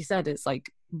 Like you said, it's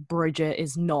like Bridget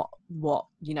is not what,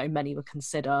 you know, many would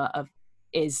consider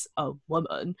is a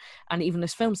woman, and even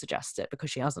this film suggests it because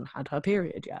she hasn't had her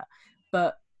period yet.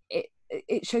 But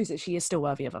it shows that she is still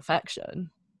worthy of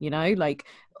affection. You know, like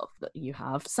you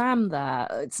have Sam there.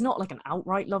 It's not like an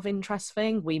outright love interest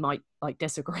thing. We might like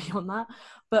disagree on that,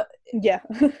 but yeah,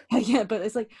 but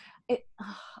it's like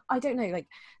I don't know. Like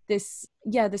this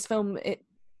film.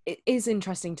 It is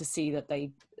interesting to see that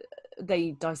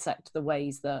they dissect the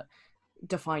ways that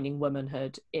defining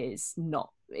womanhood is not.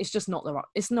 It's just not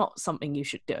it's not something you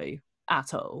should do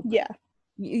at all. Yeah.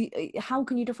 How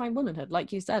can you define womanhood?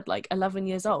 Like you said, like 11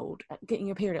 years old, getting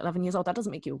your period at 11 years old, that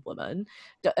doesn't make you a woman.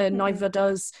 Neither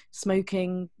does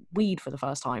smoking weed for the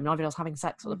first time, neither does having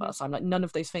sex for the first time. Like none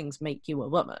of those things make you a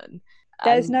woman.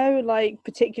 There's no like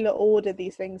particular order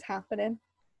these things happen in.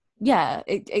 Yeah,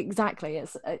 exactly.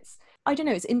 It's I don't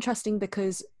know, it's interesting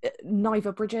because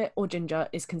neither Bridget or Ginger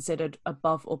is considered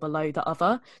above or below the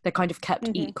other. They're kind of kept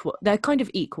equal. They're kind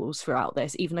of equals throughout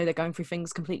this, even though they're going through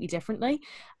things completely differently.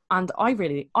 And I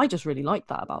just really like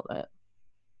that about it.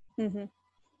 It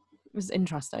was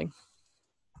interesting.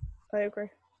 I agree.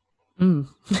 I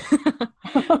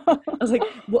was like,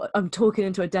 what? I'm talking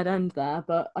into a dead end there,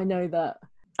 but I know that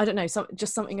I don't know,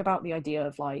 just something about the idea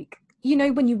of like, you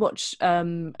know, when you watch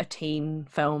a teen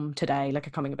film today, like a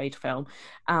coming of age film,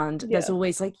 and there's Yeah.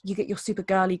 always like, you get your super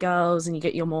girly girls and you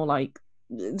get your more like,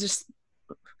 just,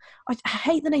 I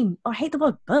hate the name, I hate the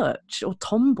word butch or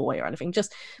tomboy or anything,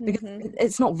 just because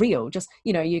it's not real. Just,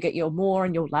 you know, you get your more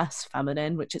and your less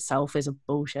feminine, which itself is a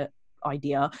bullshit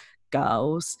idea,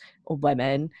 girls or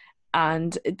women,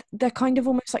 and they're kind of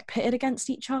almost like pitted against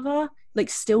each other, like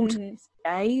still to this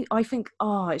day. I think,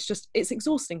 it's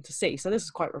exhausting to see. So this is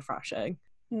quite refreshing.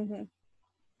 Sorry,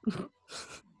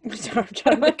 I'm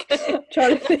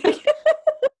trying to think.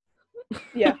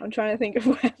 Yeah, I'm trying to think of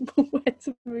where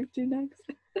to move to next.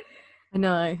 I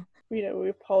know. You know, we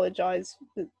apologise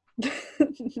that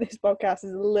this podcast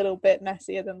is a little bit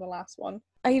messier than the last one.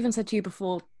 I even said to you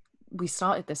before we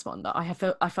started this one that I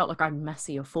felt like I had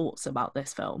messier thoughts about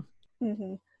this film.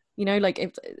 You know, like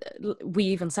if we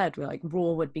even said we're like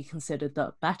Raw would be considered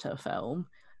the better film,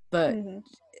 but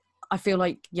I feel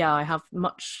like I have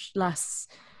much less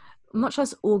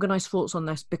organized thoughts on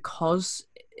this because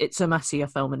it's a messier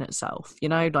film in itself. You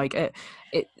know, like it.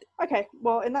 Okay,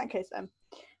 well, in that case then,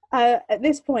 at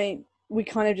this point, we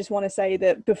kind of just want to say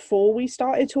that before we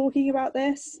started talking about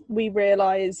this, we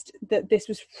realised that this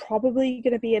was probably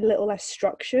going to be a little less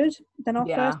structured than our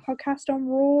first podcast on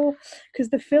Raw, because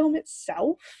the film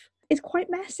itself is quite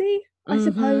messy, I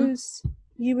suppose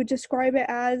you would describe it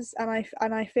as, and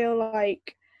I feel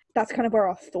like that's kind of where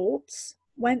our thoughts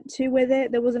went to with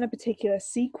it. There wasn't a particular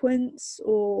sequence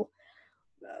or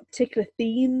particular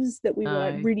themes that we were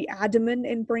like really adamant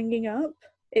in bringing up.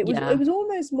 It was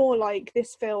almost more like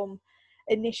this film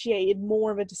initiated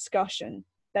more of a discussion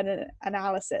than an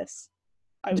analysis,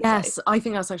 I would say. I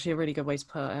think that's actually a really good way to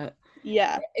put it.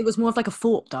 Yeah. It was more of like a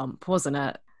thought dump, wasn't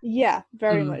it? Yeah,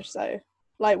 very much so.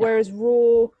 Like, whereas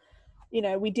Raw, you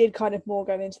know, we did kind of more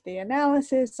go into the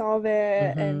analysis of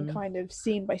it and kind of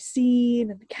scene by scene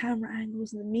and the camera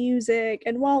angles and the music.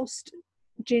 And whilst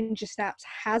Ginger Snaps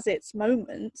has its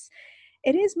moments,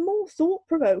 it is more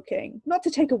thought-provoking. Not to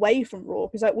take away from Raw,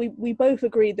 because like we both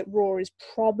agreed that Raw is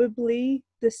probably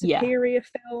the superior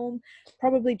film,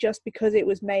 probably just because it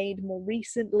was made more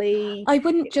recently. I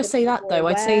wouldn't just say that though.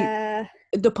 I'd say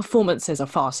the performances are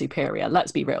far superior.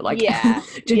 Let's be real. Like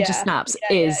Ginger Snaps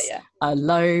is a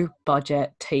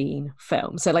low-budget teen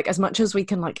film. So like as much as we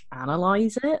can like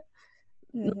analyze it,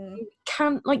 we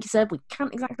can't, like you said, we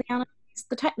can't exactly analyze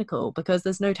the technical because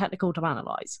there's no technical to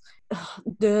analyze.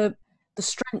 The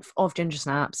strength of Ginger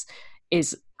Snaps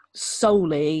is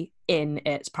solely in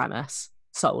its premise.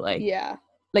 Solely. Yeah.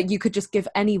 Like you could just give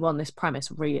anyone this premise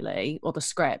really, or the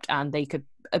script, and they could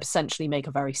essentially make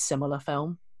a very similar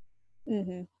film.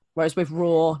 Whereas with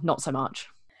Raw, not so much.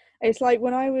 It's like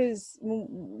when I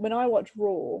watched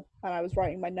Raw and I was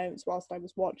writing my notes whilst I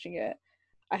was watching it,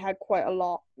 I had quite a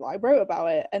lot I wrote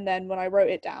about it, and then when I wrote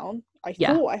it down, I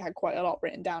thought I had quite a lot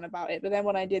written down about it, but then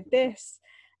when I did this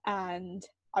and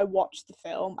I watched the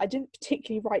film, I didn't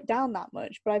particularly write down that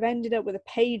much, but I've ended up with a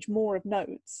page more of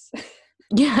notes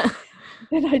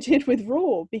than I did with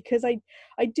Raw, because I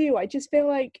just feel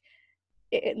like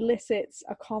it elicits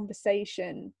a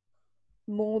conversation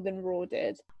more than Raw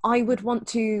did. I would want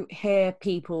to hear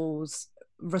people's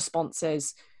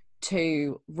responses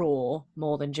to Raw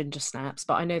more than Ginger Snaps,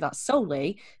 but I know that's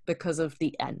solely because of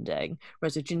the ending,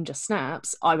 whereas with Ginger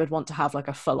Snaps I would want to have like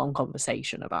a full-on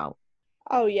conversation about.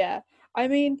 Oh yeah, I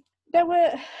mean,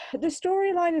 the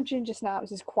storyline of Ginger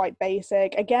Snaps is quite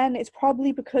basic. Again, it's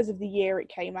probably because of the year it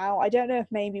came out. I don't know if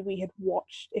maybe if we had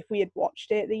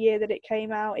watched it the year that it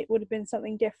came out, it would have been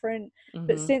something different.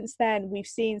 But since then, we've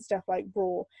seen stuff like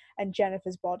Raw and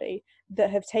Jennifer's Body that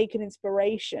have taken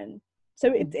inspiration.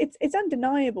 So it's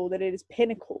undeniable that it is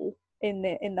pinnacle in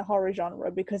the horror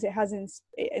genre, because it has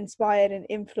inspired and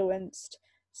influenced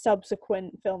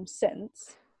subsequent films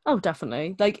since. Oh,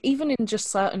 definitely. Like even in just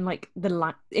certain like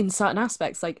in certain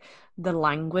aspects, like the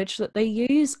language that they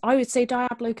use, I would say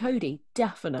Diablo Cody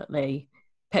definitely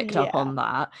picked up on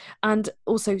that, and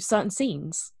also certain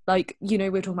scenes. Like, you know,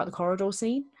 we were talking about the corridor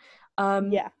scene.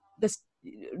 This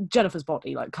Jennifer's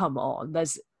Body, like, come on,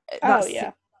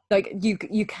 like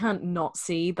you can't not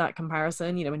see that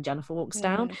comparison. You know, when Jennifer walks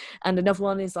down, and another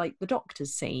one is like the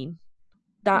doctor's scene.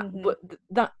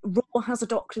 That Raw has a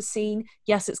doctor's scene.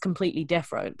 Yes, it's completely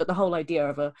different, but the whole idea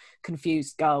of a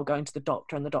confused girl going to the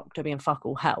doctor and the doctor being fuck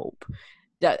all help,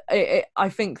 I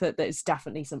think that there's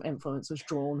definitely some influence was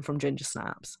drawn from Ginger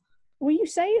Snaps. Well, you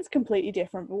say it's completely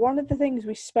different, but one of the things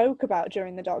we spoke about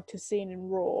during the doctor's scene in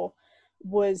Raw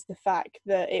was the fact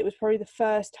that it was probably the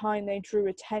first time they drew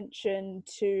attention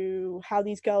to how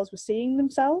these girls were seeing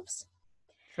themselves.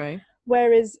 True.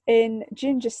 Whereas in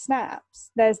Ginger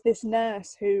Snaps, there's this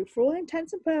nurse who, for all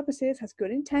intents and purposes, has good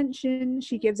intention.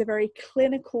 She gives a very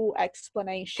clinical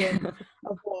explanation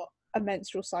of what a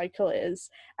menstrual cycle is.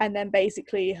 And then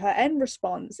basically her end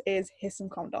response is, here's some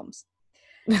condoms.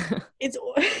 It's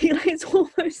it's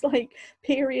almost like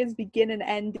periods begin and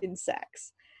end in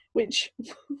sex, which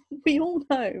we all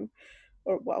know,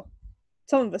 or well,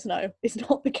 some of us know, is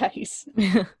not the case.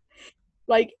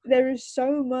 Like, there is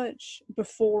so much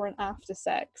before and after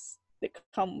sex that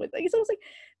come with, like, it's almost like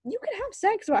you can have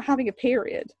sex without having a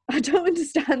period. I don't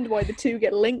understand why the two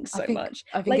get linked so much.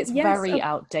 I think Like, it's yes, very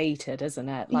outdated, isn't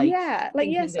it? Like, yeah, like,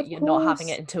 thinking yes, that of you're not having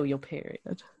course, it until your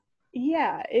period.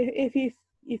 yeah.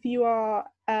 If you are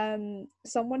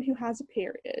someone who has a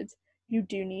period, you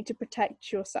do need to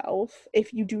protect yourself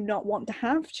if you do not want to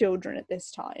have children at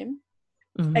this time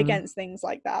against things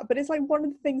like that. But it's like one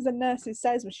of the things the nurses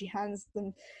says when she hands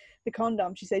them the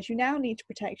condom. She says, you now need to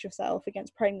protect yourself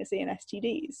against pregnancy and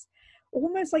STDs.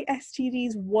 Almost like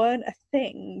STDs weren't a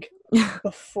thing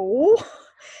before.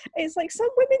 It's like some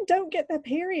women don't get their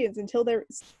periods until they're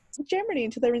generally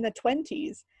until they're in their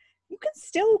 20s. You can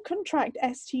still contract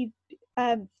STDs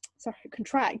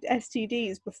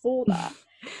before that,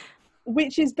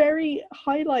 which is very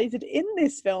highlighted in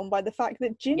this film by the fact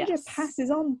that Ginger passes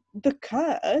on the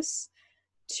curse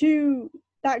to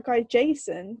that guy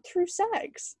Jason through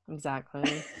sex.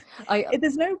 Exactly.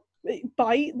 There's no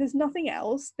bite, there's nothing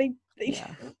else.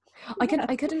 Yeah. I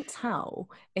couldn't tell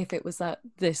if it was that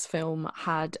this film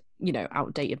had, you know,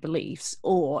 outdated beliefs,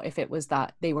 or if it was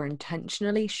that they were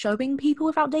intentionally showing people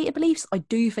with outdated beliefs. I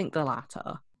do think the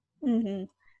latter. Mm-hmm.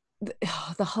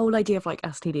 The whole idea of like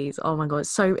STDs, oh my god, it's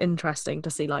so interesting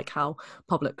to see like how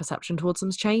public perception towards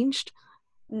them's changed.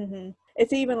 Mm-hmm.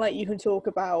 It's even like you can talk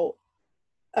about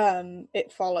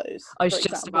It Follows, I was for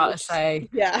just example, about to say,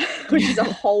 which is a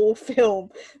whole film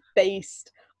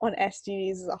based on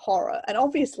STDs as a horror. And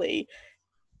obviously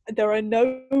there are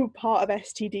no part of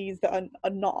STDs that are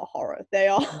not a horror. They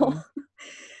are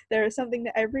there is something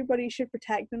that everybody should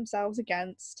protect themselves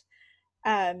against.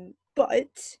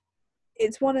 But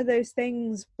it's one of those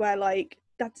things where, like,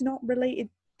 that's not related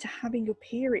to having your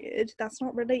period. That's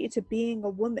not related to being a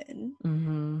woman.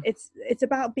 It's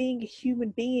about being a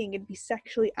human being and be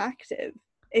sexually active.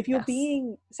 If you're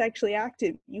being sexually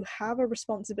active, you have a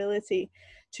responsibility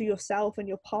to yourself and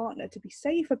your partner to be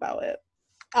safe about it.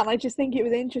 And I just think it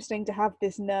was interesting to have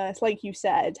this nurse, like you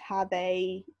said, have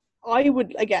I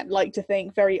would again like to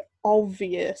think, very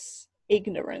obvious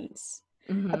ignorance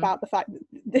about the fact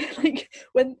that like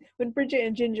when Bridget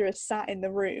and Ginger are sat in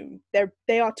the room,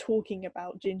 they are talking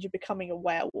about Ginger becoming a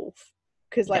werewolf,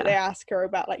 because like they ask her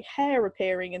about like hair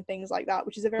appearing and things like that,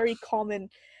 which is a very common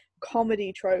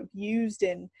comedy trope used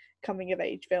in coming of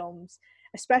age films,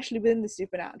 especially within the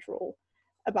supernatural,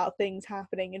 about things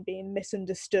happening and being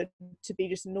misunderstood to be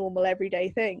just a normal everyday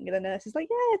thing. And the nurse is like,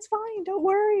 yeah, it's fine, don't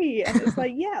worry. And it's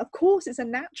like, yeah, of course it's a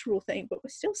natural thing, but we're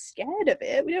still scared of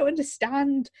it. We don't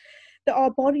understand that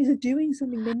our bodies are doing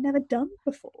something they've never done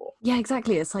before. Yeah,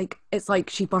 exactly. It's like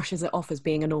she brushes it off as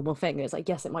being a normal thing. It's like,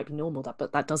 yes, it might be normal,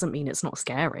 but that doesn't mean it's not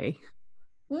scary.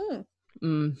 And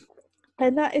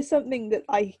that is something that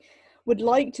I would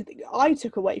like to think I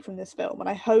took away from this film, and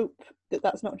I hope that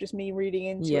that's not just me reading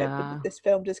into it, but that this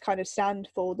film does kind of stand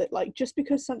for that. Like, just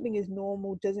because something is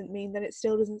normal doesn't mean that it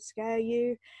still doesn't scare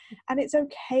you, and it's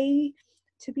okay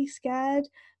to be scared,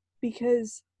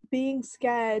 because being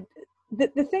scared,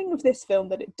 the thing with this film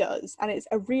that it does, and it's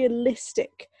a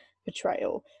realistic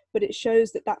portrayal, but it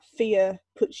shows that fear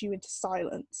puts you into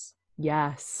silence.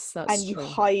 Yes, that's and you true.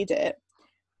 hide it.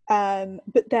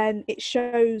 But then it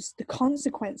shows the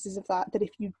consequences of that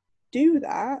if you do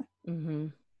that,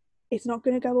 it's not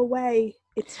going to go away.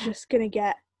 It's just going to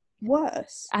get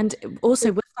worse. And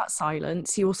also with that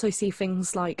silence, you also see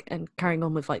things like, and carrying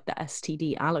on with like the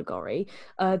STD allegory,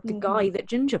 the guy that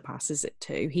Ginger passes it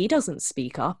to, he doesn't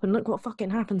speak up, and look what fucking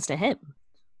happens to him.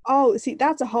 Oh, see,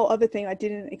 that's a whole other thing I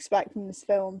didn't expect from this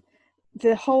film.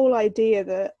 The whole idea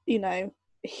that, you know,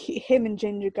 him and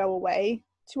Ginger go away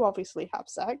to obviously have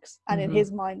sex, and in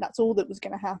his mind that's all that was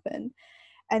going to happen,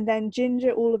 and then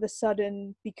Ginger all of a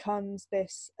sudden becomes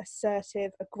this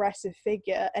assertive, aggressive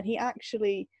figure, and he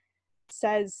actually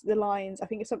says the lines, I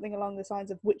think it's something along the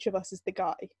lines of, which of us is the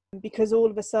guy, because all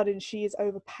of a sudden she is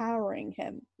overpowering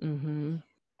him.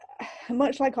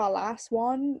 Much like our last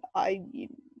one,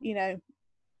 you know,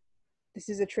 this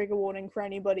is a trigger warning for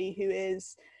anybody who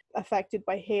is affected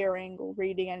by hearing or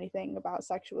reading anything about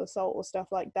sexual assault or stuff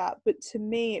like that, but to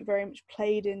me it very much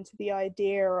played into the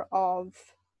idea of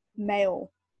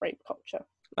male rape culture.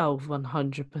 Oh,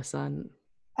 100%.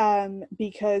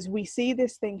 because we see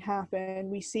this thing happen,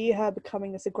 we see her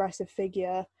becoming this aggressive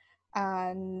figure,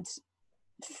 and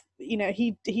you know,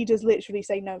 he does literally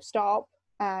say no, stop,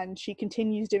 and she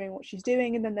continues doing what she's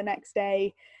doing, and then the next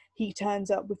day he turns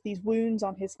up with these wounds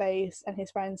on his face, and his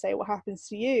friends say, what happens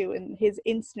to you? And his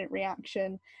instant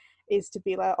reaction is to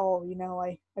be like, oh, you know,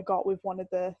 I got with one of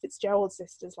the Fitzgerald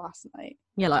sisters last night.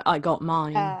 Yeah, like, I got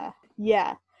mine.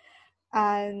 Yeah.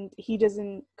 And he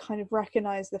doesn't kind of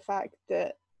recognize the fact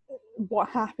that what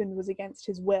happened was against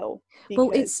his will,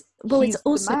 because he's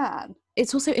the man.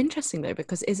 It's also interesting though,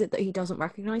 because is it that he doesn't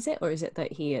recognize it, or is it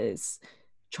that he is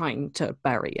trying to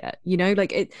bury it? You know,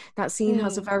 like, that scene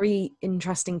has a very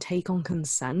interesting take on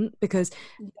consent, because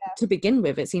to begin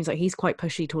with, it seems like he's quite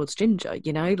pushy towards Ginger,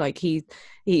 you know, like he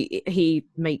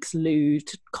makes lewd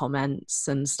comments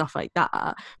and stuff like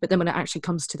that, but then when it actually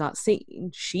comes to that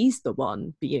scene, she's the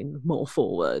one being more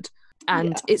forward.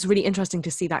 And it's really interesting to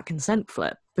see that consent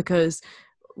flip, because,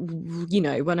 you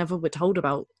know, whenever we're told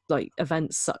about like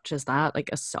events such as that, like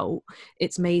assault,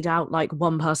 it's made out like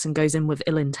one person goes in with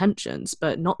ill intentions,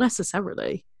 but not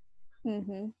necessarily.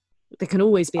 There can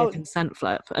always be a consent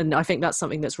flip, and I think that's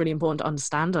something that's really important to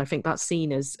understand. I think that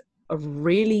scene is a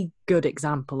really good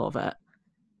example of it.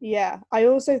 Yeah, I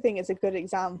also think it's a good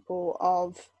example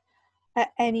of,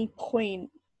 at any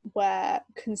point where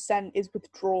consent is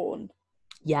withdrawn,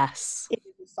 yes, it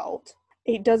is assault.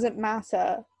 It doesn't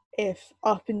matter if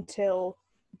up until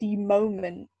the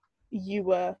moment you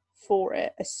were for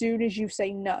it, as soon as you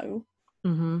say no,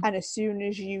 and as soon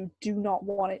as you do not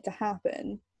want it to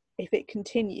happen, if it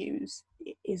continues,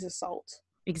 it is assault.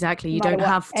 Exactly. You don't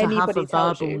have to have a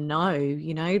verbal no,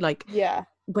 you know, like,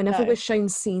 whenever we're shown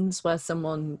scenes where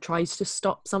someone tries to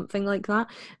stop something like that,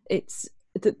 it's,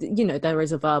 you know, there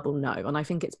is a verbal no, and I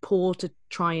think it's poor to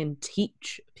try and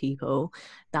teach people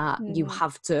that you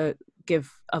have to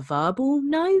give a verbal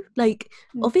no. Like,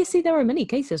 obviously there are many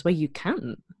cases where you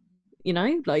can't, you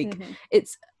know, like,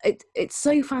 it's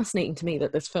so fascinating to me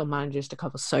that this film manages to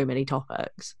cover so many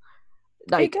topics.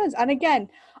 Like, it does. And again,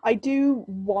 I do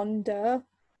wonder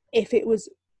if it was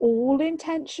all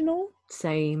intentional.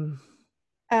 Same.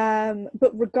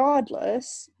 But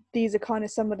regardless, these are kind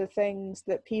of some of the things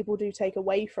that people do take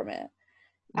away from it.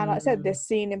 And like I said, this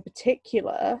scene in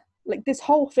particular, like this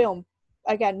whole film,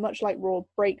 again, much like Raw,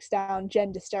 breaks down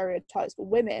gender stereotypes for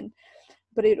women,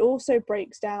 but it also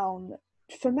breaks down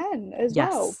for men as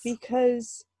well,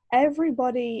 because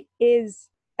everybody is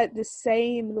at the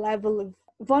same level of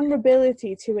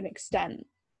vulnerability to an extent,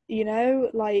 you know,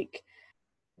 like,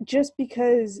 just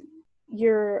because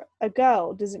you're a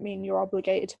girl doesn't mean you're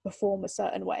obligated to perform a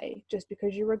certain way. Just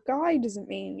because you're a guy doesn't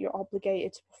mean you're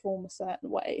obligated to perform a certain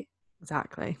way.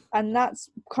 Exactly. And that's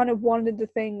kind of one of the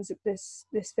things that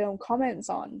this film comments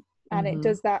on. And it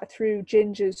does that through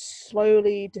Ginger's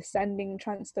slowly descending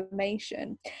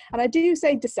transformation. And I do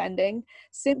say descending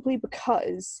simply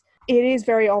because it is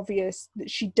very obvious that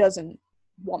she doesn't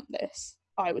want this,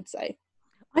 I would say.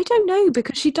 I don't know,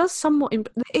 because she does somewhat.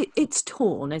 It's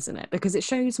torn, isn't it? Because it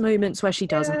shows moments where she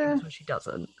does and moments where she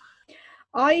doesn't.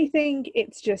 I think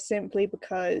it's just simply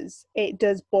because it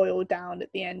does boil down at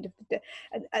the end of the day.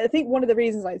 And I think one of the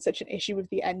reasons I had such an issue with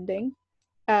the ending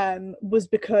was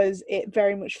because it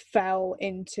very much fell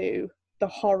into the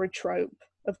horror trope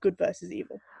of good versus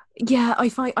evil. Yeah, I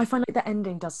find like the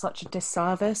ending does such a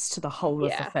disservice to the whole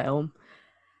of the film.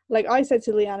 Like I said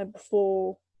to Lyanna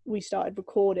before we started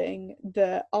recording,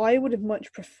 that I would have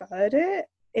much preferred it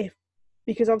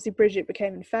because obviously Bridget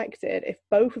became infected, if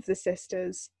both of the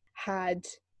sisters had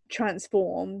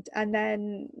transformed and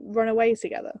then run away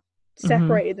together,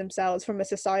 separated themselves from a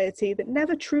society that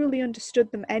never truly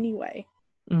understood them anyway.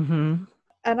 And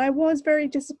I was very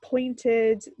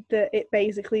disappointed that it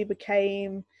basically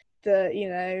became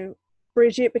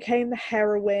Bridget became the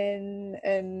heroine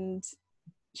and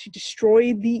she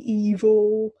destroyed the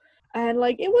evil. And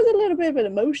like, it was a little bit of an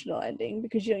emotional ending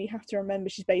because, you know, you have to remember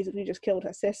she's basically just killed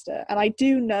her sister. And I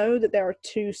do know that there are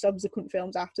 2 subsequent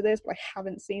films after this, but I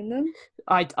haven't seen them.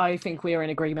 I think we are in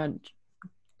agreement.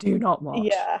 Do not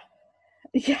watch.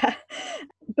 Yeah.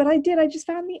 But I just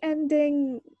found the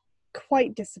ending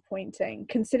quite disappointing,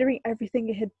 considering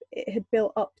everything it had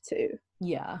built up to.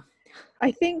 Yeah.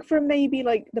 I think from maybe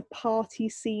like the party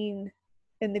scene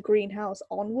in the greenhouse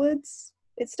onwards,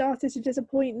 it started to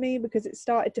disappoint me because it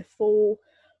started to fall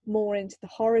more into the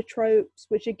horror tropes,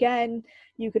 which again,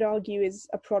 you could argue is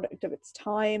a product of its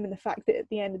time, and the fact that at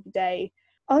the end of the day,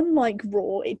 unlike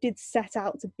Raw, it did set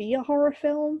out to be a horror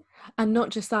film. And not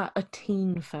just that, a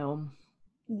teen film.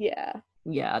 Yeah.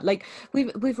 Yeah, like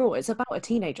we've all, it's about a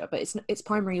teenager, but its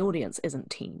primary audience isn't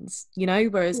teens, you know,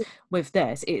 whereas with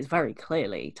this it is very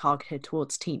clearly targeted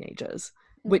towards teenagers,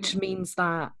 which Mm-hmm. means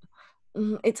that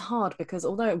it's hard because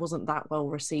although it wasn't that well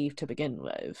received to begin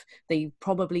with, they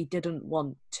probably didn't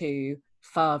want to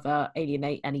further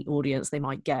alienate any audience they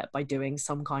might get by doing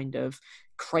some kind of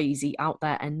crazy out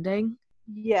there ending.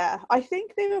 Yeah, I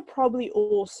think they were probably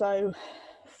also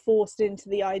forced into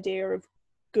the idea of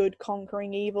good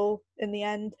conquering evil in the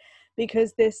end,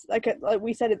 because this, like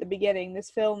we said at the beginning, this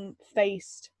film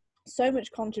faced so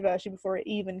much controversy before it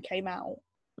even came out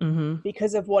Mm-hmm.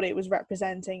 because of what it was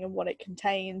representing and what it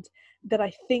contained, that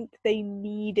I think they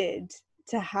needed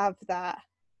to have that,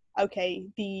 okay,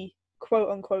 the quote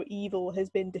unquote evil has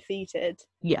been defeated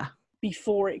Yeah.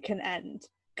 before it can end,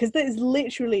 because that is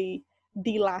literally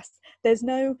the last. There's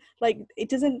no, like, it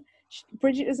doesn't,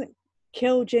 Bridget doesn't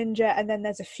kill Ginger and then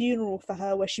there's a funeral for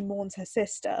her where she mourns her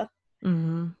sister.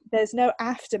 Mm-hmm. There's no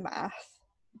aftermath.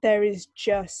 There is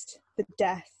just the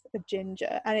death of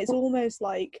Ginger, and it's almost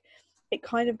like it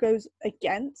kind of goes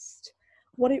against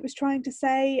what it was trying to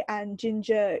say, and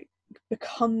Ginger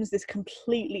becomes this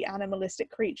completely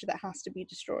animalistic creature that has to be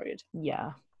destroyed.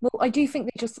 Yeah. Well, I do think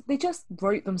they just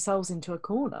wrote themselves into a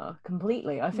corner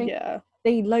completely. I think Yeah.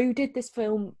 they loaded this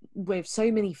film with so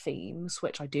many themes,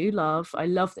 which I do love. I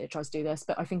love that it tries to do this,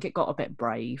 but I think it got a bit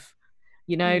brave.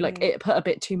 You know, like Mm-hmm. it put a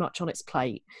bit too much on its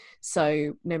plate.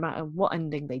 So no matter what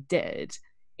ending they did,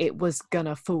 it was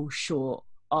gonna fall short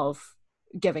of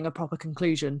giving a proper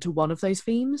conclusion to one of those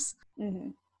themes.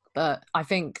 Mm-hmm. But I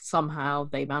think somehow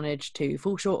they managed to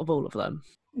fall short of all of them.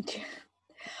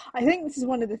 I think this is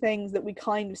one of the things that we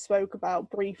kind of spoke about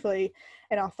briefly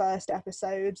in our first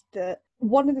episode, that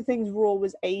one of the things Raw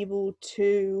was able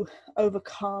to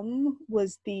overcome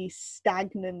was the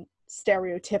stagnant,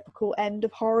 stereotypical end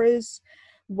of horrors,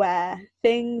 where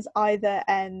things either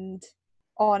end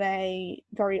on a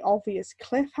very obvious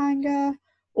cliffhanger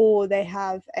or they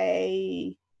have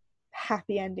a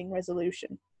happy ending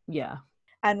resolution. Yeah.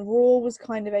 And Raw was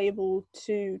kind of able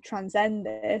to transcend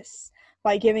this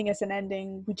by giving us an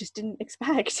ending we just didn't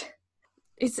expect.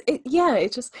 Yeah,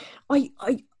 it's just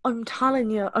I'm telling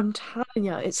you,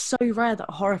 it's so rare that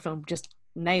a horror film just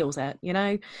nails it, you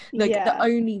know? Like the Yeah.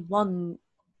 only one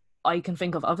I can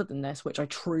think of other than this, which I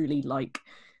truly like,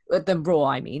 than Raw,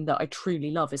 I mean, that I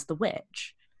truly love is The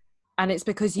Witch. And it's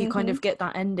because you kind Mm-hmm. of get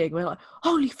that ending where like,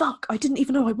 holy fuck, I didn't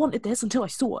even know I wanted this until I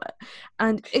saw it.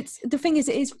 And it's the thing is,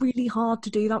 it is really hard to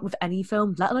do that with any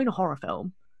film, let alone a horror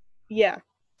film. Yeah.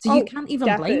 So you Oh, can't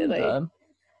even blame definitely. them.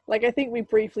 Like, I think we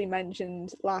briefly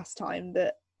mentioned last time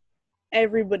that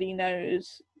everybody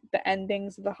knows the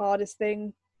endings are the hardest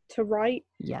thing to write,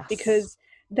 Yes. because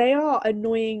they are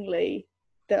annoyingly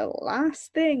the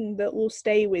last thing that will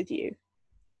stay with you.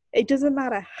 It doesn't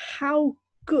matter how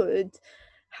good,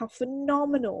 how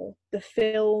phenomenal the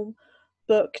film,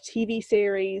 book, TV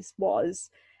series was,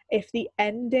 if the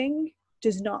ending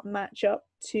does not match up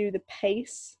to the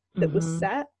pace that was Mm-hmm.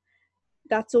 set,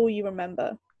 that's all you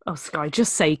remember. Oh, Sky,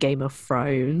 just say Game of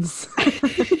Thrones.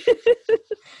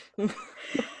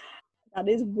 That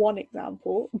is one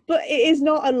example, but it is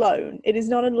not alone. It is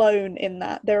not alone in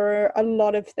that there are a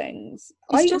lot of things.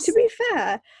 It's To just, be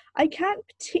fair, I can't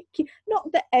particularly,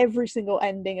 not that every single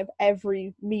ending of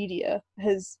every media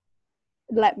has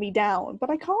let me down, but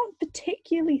I can't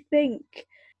particularly think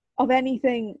of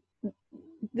anything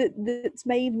that's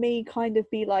made me kind of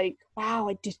be like, wow,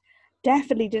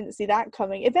 definitely didn't see that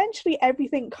coming. Eventually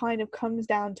everything kind of comes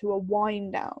down to a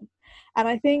wind down, and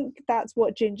I think that's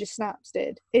what Ginger Snaps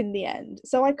did in the end.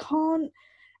 So I can't,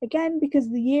 again, because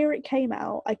the year it came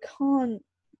out, I can't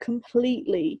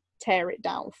completely tear it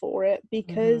down for it, mm-hmm.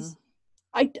 because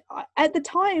I at the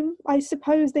time, I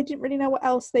suppose they didn't really know what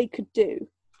else they could do.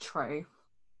 True.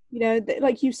 You know,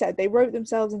 like you said, they wrote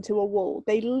themselves into a wall.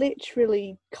 They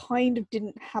literally kind of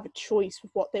didn't have a choice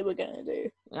with what they were going to do.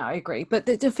 Yeah, I agree. But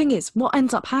the thing is, what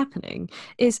ends up happening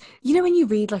is, you know, when you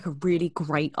read like a really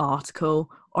great article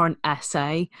or an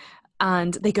essay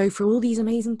and they go through all these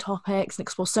amazing topics and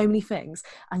explore so many things,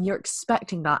 and you're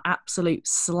expecting that absolute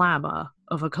slammer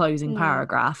of a closing Mm,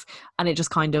 paragraph, and it just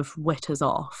kind of witters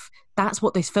off. That's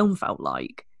what this film felt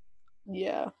like.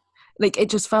 yeah. Like, it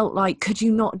just felt like, could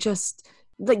you not just,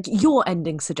 like, your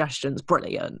ending suggestion's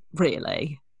brilliant,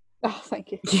 really. Oh,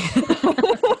 thank you.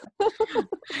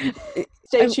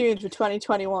 Stay I, tuned for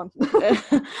 2021.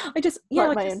 I just, yeah,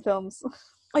 Write my own films.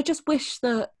 I just wish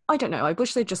that, I don't know, I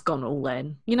wish they'd just gone all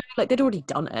in. You know, like they'd already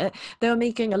done it. They were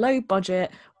making a low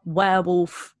budget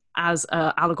werewolf as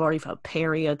an allegory for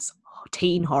periods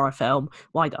teen horror film.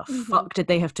 Why the Mm-hmm. fuck did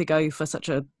they have to go for such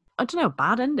a, I don't know,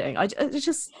 bad ending? It's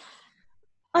just,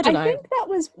 I don't I know. think that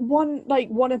was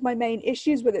one of my main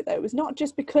issues with it, though. It was not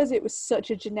just because it was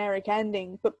such a generic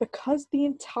ending, but because the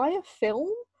entire film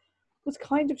was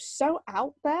kind of so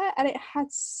out there and it had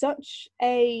such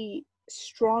a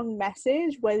strong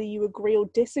message, whether you agree or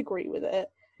disagree with it.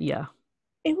 Yeah.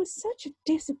 It was such a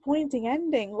disappointing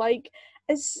ending. Like,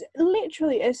 as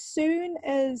literally as soon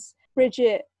as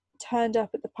Bridget turned up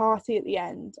at the party at the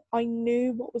end, I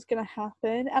knew what was going to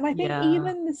happen. And I think Yeah.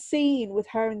 even the scene with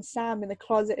her and Sam in the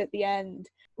closet at the end,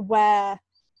 where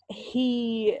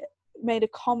he made a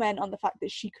comment on the fact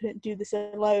that she couldn't do this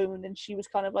alone, and she was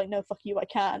kind of like, no, fuck you, I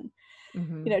can,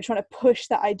 Mm-hmm. trying to push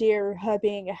that idea of her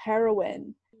being a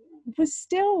heroine, was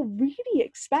still really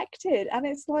expected. And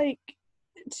it's like,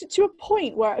 to a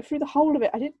point where through the whole of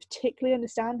it, I didn't particularly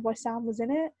understand why Sam was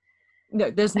in it. No,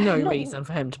 there's no not reason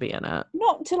for him to be in it.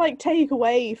 not to like take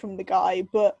away from the guy,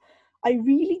 but I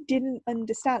really didn't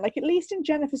understand. Like, at least in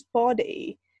Jennifer's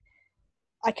Body,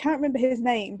 I can't remember his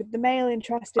name, but the male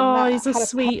interest in Oh, that he's a had a purpose in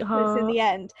sweetheart. the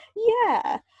end.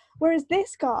 Yeah. Whereas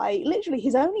this guy, literally,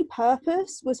 his only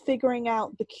purpose was figuring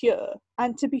out the cure.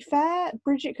 And to be fair,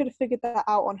 Bridget could have figured that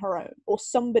out on her own, or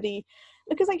somebody,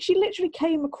 because like she literally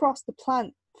came across the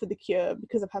plant for the cure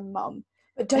because of her mum.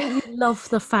 But don't you love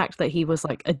the fact that he was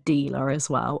like a dealer as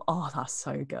well? Oh, that's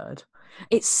so good.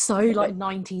 It's so like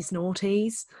Definitely. 90s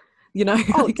noughties, you know?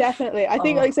 Oh, Like, definitely. I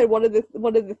think, like I oh, said, one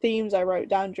of the themes I wrote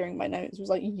down during my notes was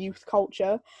like youth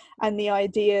culture, and the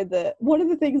idea that one of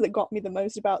the things that got me the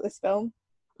most about this film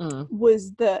mm,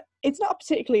 was that it's not a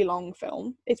particularly long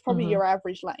film. It's probably hmm your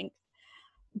average length,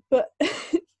 but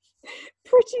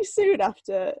pretty soon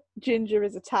after Ginger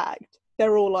is attacked,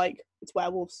 they're all like, "It's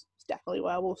werewolves. It's definitely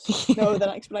werewolves. No other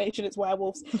explanation. It's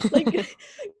werewolves." Like,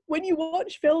 when you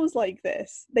watch films like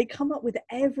this, they come up with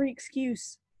every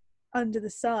excuse under the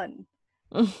sun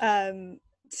um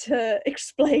to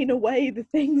explain away the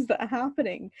things that are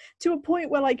happening, to a point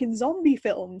where, like, in zombie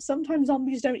films, sometimes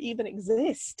zombies don't even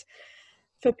exist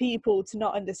for people to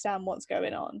not understand what's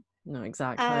going on. No,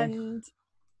 exactly. And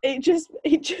it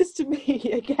just to me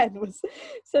again was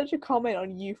such a comment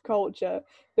on youth culture,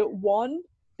 that one,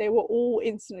 they were all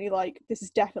instantly like, this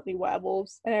is definitely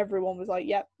werewolves, and everyone was like,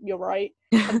 yep, you're right.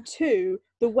 And two,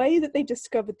 the way that they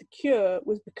discovered the cure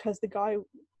was because the guy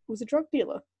was a drug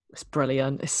dealer. It's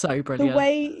brilliant. It's so the brilliant.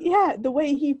 way yeah the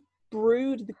way he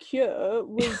brewed the cure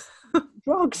was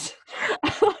drugs.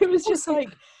 I was just Also, like,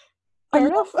 I fair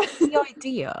love enough.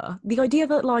 the idea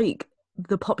that like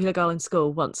the popular girl in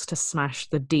school wants to smash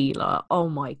the dealer. Oh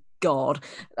my God.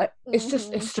 Like, Hmm.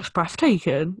 it's just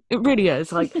breathtaking. It really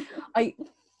is. Like, I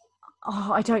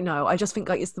oh, I don't know. I just think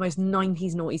like it's the most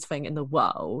 90s noughties thing in the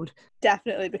world.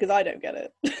 Definitely, because I don't get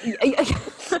it. Yeah, yeah,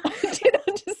 I didn't like,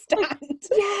 understand.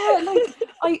 yeah,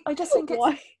 like I just think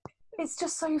Why. it's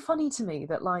just so funny to me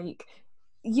that like,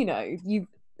 you know, you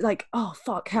like, oh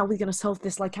fuck, how are we gonna solve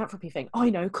this lycanthropy thing? I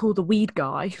know, call the weed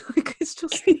guy. Like it's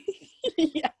just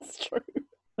Yes, true.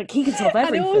 like he can solve And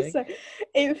everything. also,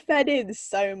 it fed in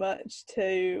so much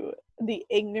to the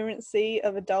ignorancy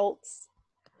of adults,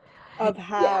 of Yeah.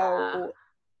 how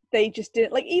they just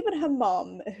didn't, like, even her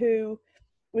mum, who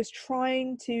was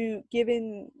trying to give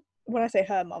in. When I say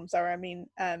her mum, sorry, I mean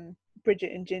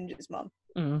Bridget and Ginger's mum.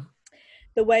 Mm.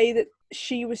 The way that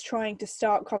she was trying to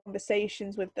start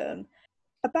conversations with them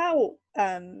about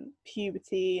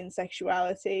puberty and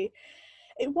sexuality,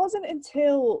 it wasn't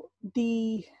until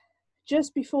the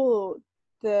just before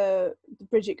the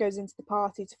Bridget goes into the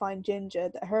party to find Ginger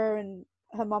that her and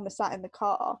her mum are sat in the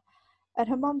car, and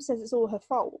her mum says it's all her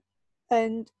fault.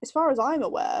 And as far as I'm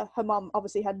aware, her mum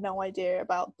obviously had no idea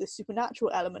about the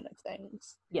supernatural element of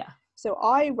things. Yeah. So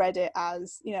I read it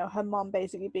as, her mum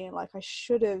basically being like, I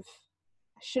should have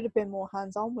been more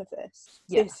hands-on with this.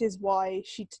 Yeah. This is why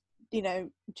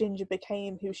Ginger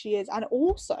became who she is. And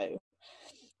also,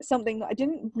 something that I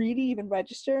didn't really even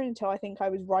register until I think I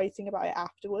was writing about it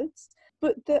afterwards,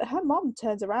 but that her mom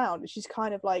turns around and she's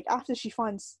kind of like, after she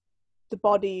finds the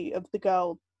body of the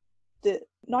girl that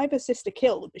neither sister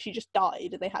killed, but she just died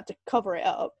and they had to cover it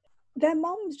up, their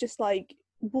mom's just like,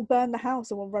 we'll burn the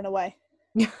house and we'll run away.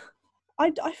 Yeah.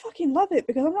 I fucking love it,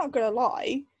 because I'm not gonna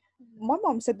lie, my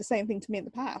mom said the same thing to me in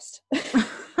the past.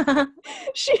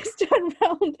 She's turned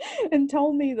around and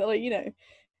told me that, like,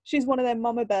 she's one of them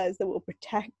mama bears that will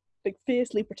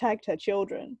fiercely protect her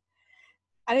children.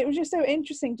 And it was just so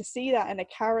interesting to see that in a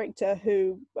character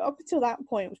who, up until that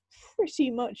point, was pretty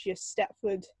much your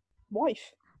Stepford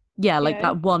wife. Yeah, You like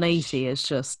know, that 180 is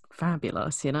just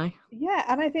fabulous, you know? yeah,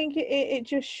 and I think it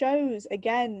just shows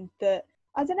again that,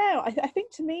 I don't know, I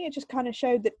think to me it just kind of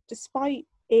showed that despite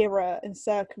era and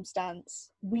circumstance,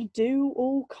 we do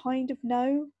all kind of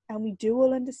know and we do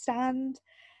all understand.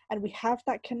 and we have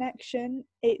that connection.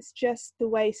 It's just the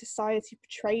way society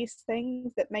portrays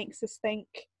things that makes us think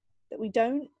that we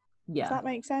don't. Yeah. Does that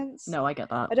make sense? No, I get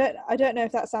that. I don't know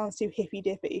if that sounds too hippy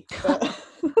dippy, but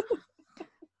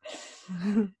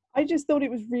I just thought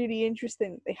it was really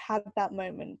interesting that they had that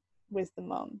moment with the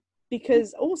mum,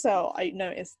 because also I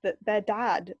noticed that their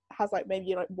dad has like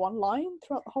maybe like one line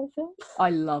throughout the whole film. I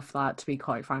love that, to be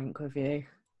quite frank with you.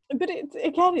 But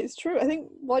it's true. I think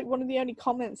like one of the only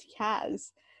comments he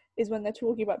has is when they're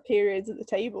talking about periods at the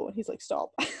table, and he's like,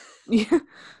 "Stop." Yeah.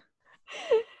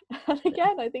 And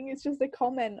again, I think it's just a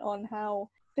comment on how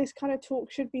this kind of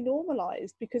talk should be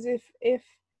normalized, because if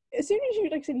as soon as you,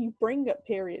 like I said, you bring up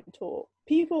period talk,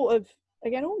 people of,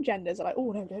 again, all genders are like,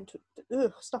 "Oh no,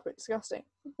 don't, stop it, disgusting."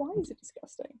 Why is it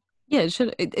disgusting? Yeah, it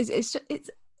should.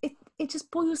 It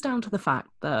just boils down to the fact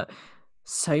that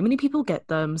so many people get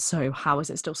them, so how is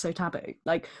it still so taboo?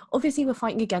 Like, obviously we're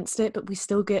fighting against it, but we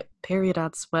still get period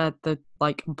ads where the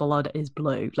like blood is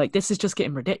blue. Like, this is just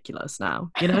getting ridiculous now,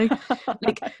 you know?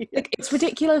 like it's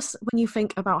ridiculous when you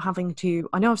think about having to,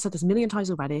 I know I've said this a million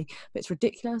times already, but it's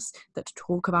ridiculous that to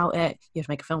talk about it you have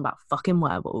to make a film about fucking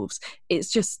werewolves.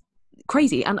 It's just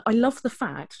crazy. And I love the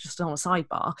fact, just on a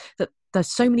sidebar, that there's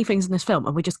so many things in this film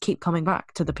and we just keep coming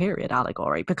back to the period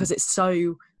allegory because it's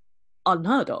so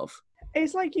unheard of.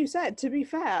 It's like you said, to be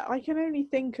fair, I can only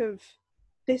think of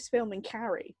this film and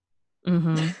Carrie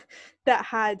that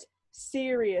had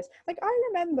serious, like, I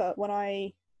remember when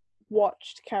I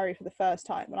watched Carrie for the first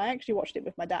time, and I actually watched it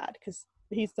with my dad because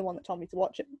he's the one that told me to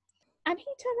watch it, and he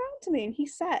turned around to me and he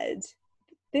said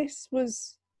this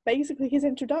was basically his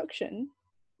introduction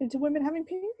into women having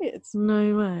periods.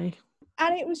 No way.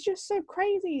 And it was just so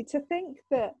crazy to think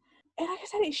that, like I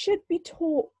said, it should be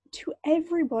taught to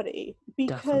everybody,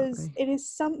 because Definitely. it is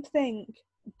something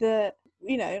that,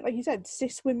 you know, like you said,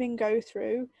 cis women go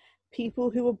through, people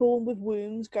who are born with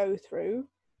wombs go through,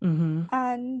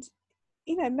 and,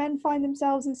 you know, men find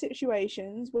themselves in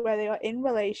situations where they are in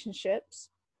relationships,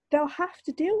 they'll have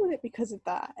to deal with it because of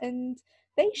that, and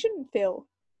they shouldn't feel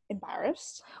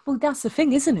embarrassed. Well, that's the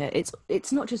thing, isn't it?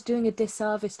 It's not just doing a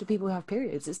disservice to people who have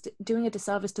periods, it's doing a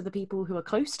disservice to the people who are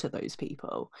close to those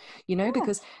people, you know,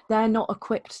 because they're not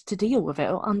equipped to deal with it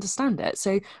or understand it.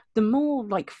 So the more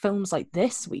like films like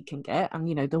this we can get, and,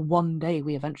 you know, the one day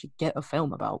we eventually get a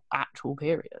film about actual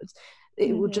periods,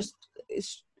 it will just,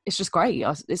 it's just great.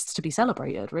 It's to be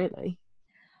celebrated, really.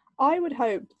 I would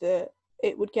hope that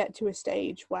it would get to a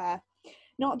stage where,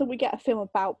 not that we get a film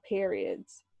about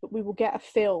periods, but we will get a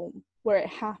film where it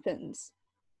happens,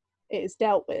 it is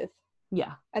dealt with,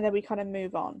 and then we kind of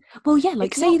move on. Well, yeah,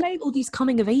 like, say all these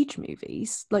coming of age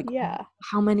movies, like,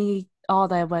 how many are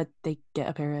there where they get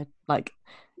a period? Like,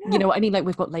 you know what I mean? Like,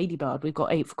 we've got Lady Bird, we've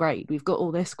got 8th Grade, we've got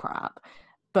all this crap,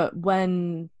 but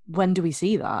when do we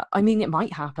see that? I mean, it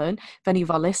might happen. If any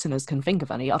of our listeners can think of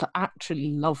any, I'd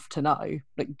actually love to know,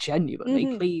 like,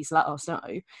 genuinely, please let us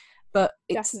know. But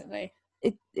definitely,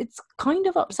 it's kind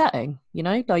of upsetting, you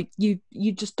know, like you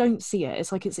just don't see it.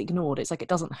 It's like it's ignored. It's like it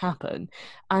doesn't happen.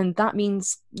 And that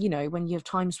means, you know, when you have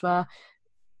times where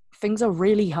things are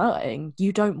really hurting,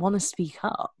 you don't want to speak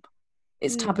up.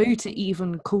 It's taboo to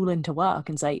even call into work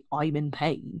and say, I'm in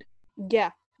pain.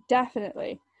 Yeah,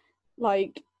 definitely.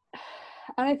 Like,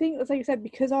 and I think, like I said,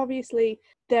 because obviously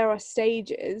there are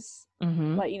stages,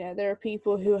 like, you know, there are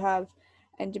people who have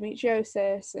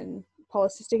endometriosis and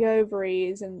polycystic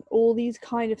ovaries and all these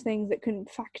kind of things that can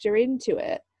factor into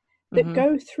it, that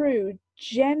go through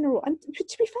general, and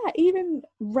to be fair, even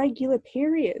regular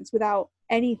periods without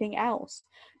anything else,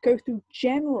 go through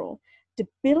general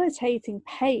debilitating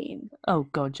pain. Oh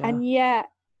god, yeah. And yet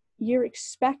you're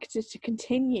expected to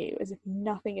continue as if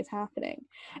nothing is happening.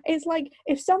 It's like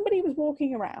if somebody was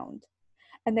walking around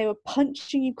and they were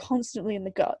punching you constantly in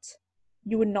the gut,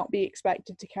 you would not be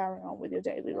expected to carry on with your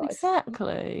daily life.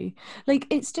 Exactly. Like,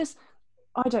 it's just,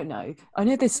 I don't know. I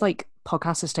know this, like,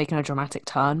 podcast has taken a dramatic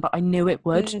turn, but I knew it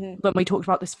would when we talked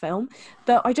about this film.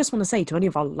 But I just want to say to any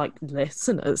of our, like,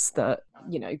 listeners that,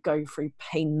 you know, go through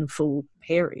painful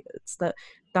periods, that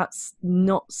that's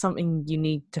not something you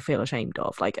need to feel ashamed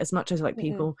of. Like, as much as, like,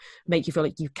 people make you feel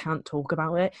like you can't talk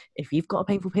about it, if you've got a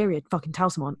painful period, fucking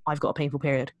tell someone, I've got a painful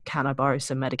period, can I borrow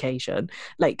some medication?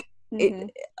 Like,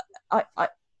 I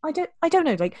don't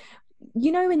know, like,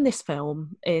 you know, in this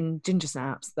film, in Ginger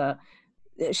Snaps, that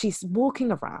she's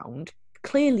walking around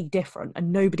clearly different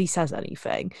and nobody says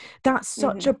anything. That's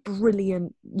such a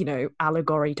brilliant, you know,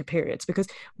 allegory to periods, because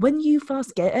when you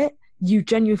first get it, you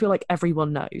genuinely feel like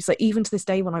everyone knows. Like, even to this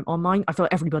day when I'm online, I feel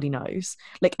like everybody knows,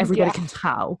 like everybody can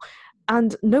tell,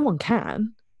 and no one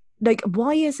can. Like,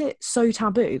 why is it so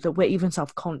taboo that we're even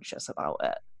self-conscious about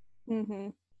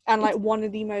it? And like one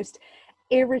of the most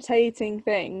irritating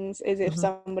things is if Mhm.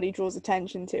 somebody draws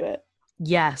attention to it.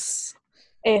 Yes.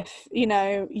 If, you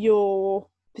know, you're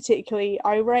particularly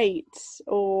irate,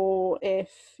 or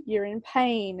if you're in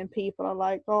pain and people are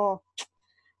like, oh,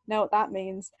 know what that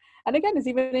means. And again, it's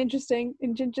even interesting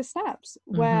in Ginger Snaps,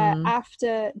 where Mhm.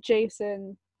 after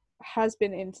Jason has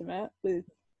been intimate with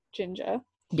Ginger,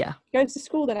 Yeah. he goes to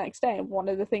school the next day, and one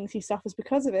of the things he suffers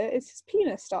because of it is his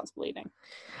penis starts bleeding.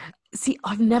 See,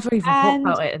 I've never even thought And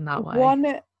about it in that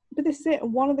way. but this is it.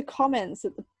 One of the comments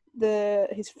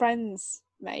that his friends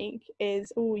make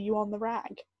is, "Oh, you on the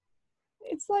rag?"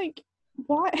 It's like,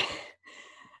 why?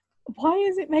 Why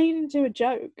is it made into a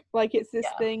joke? Like, it's this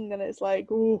Yeah. thing that it's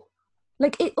like, oh,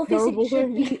 Like, it obviously terrible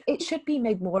thing. it should be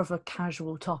made more of a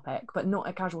casual topic, but not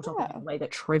a casual topic in Yeah. a way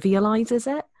that trivializes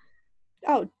it.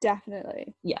 Oh,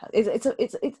 definitely. Yeah, it's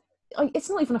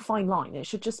not even a fine line. It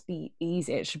should just be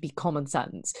easy. It should be common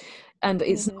sense. And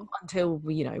it's not until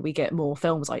we get more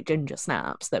films like Ginger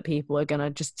Snaps that people are gonna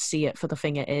just see it for the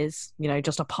thing it is,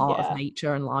 just a part of Yeah.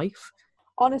 nature and life.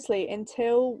 Honestly,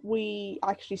 until we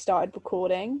actually started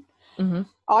recording, Hmm.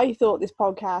 I thought this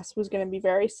podcast was going to be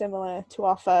very similar to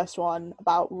our first one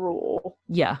about Raw.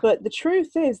 Yeah. But the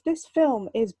truth is, this film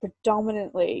is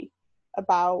predominantly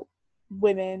about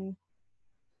women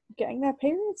getting their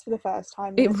periods for the first time,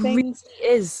 and It the really things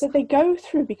is. that they go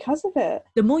through because of it.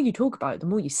 The more you talk about it, the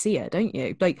more you see it, don't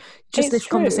you? Like, just It's this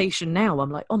true. conversation now,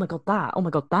 I'm like, oh my God, that. Oh my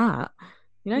God, that.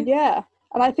 You know? Yeah.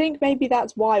 And I think maybe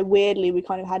that's why, weirdly, we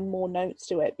kind of had more notes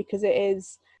to it, because it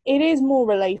is more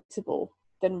relatable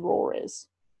than Raw is.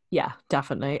 Yeah,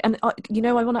 definitely. And I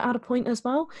want to add a point as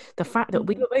well. The fact that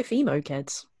we were both emo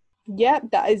kids. Yep,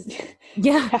 that is. Yeah,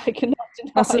 Yeah, I cannot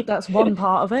deny. that's one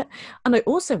part of it. And I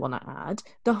also want to add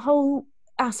the whole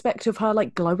aspect of her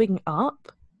like glowing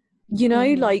up.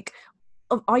 Like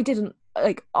I didn't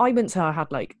I wouldn't say I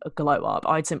had like a glow up.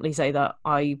 I'd simply say that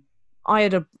I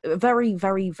had a very,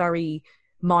 very, very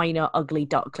minor ugly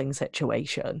duckling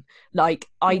situation. Like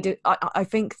I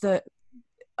think that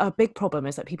a big problem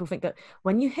is that people think that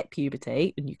when you hit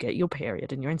puberty and you get your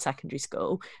period and you're in secondary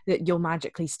school, that you'll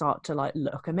magically start to like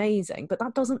look amazing. But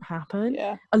that doesn't happen.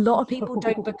 Yeah. A lot of people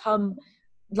don't No. become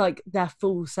like their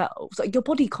full selves. Like, your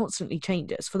body constantly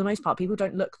changes. For the most part, people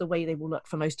don't look the way they will look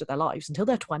for most of their lives until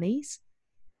their 20s.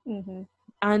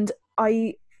 And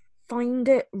I find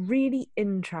it really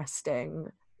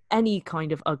interesting. Any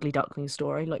kind of ugly duckling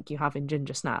story like you have in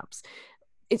Ginger Snaps,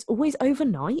 it's always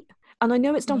overnight. And I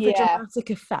know it's done for Yeah. dramatic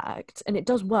effect and it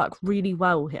does work really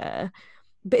well here,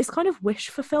 but it's kind of wish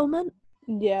fulfillment.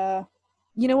 Yeah.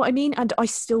 You know what I mean? And I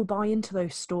still buy into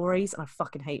those stories and I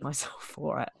fucking hate myself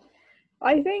for it.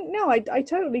 I think, no, I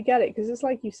totally get it, because it's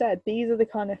like you said, these are the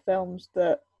kind of films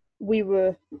that we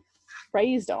were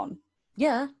raised on.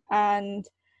 Yeah. And,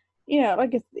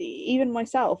 like even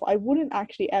myself, I wouldn't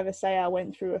actually ever say I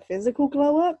went through a physical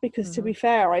glow up, because to be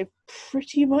fair, I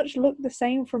pretty much look the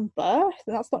same from birth,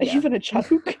 and that's not even a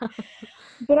joke.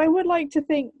 But I would like to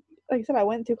think, like I said, I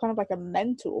went through kind of like a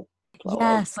mental glow up.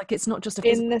 Yes, like it's not just a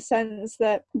physical. In the sense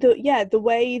that the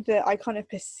way that I kind of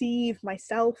perceive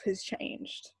myself has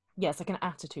changed. Yeah, it's like an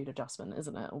attitude adjustment,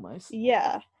 isn't it, almost?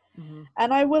 Yeah.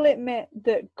 And I will admit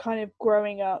that kind of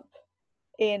growing up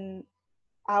in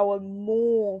our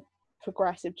more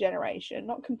progressive generation,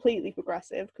 not completely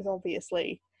progressive, because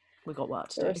obviously We got work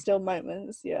to there do. are still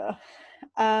moments, yeah.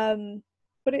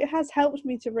 But it has helped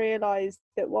me to realise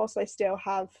that whilst I still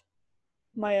have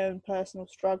my own personal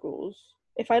struggles,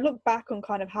 if I look back on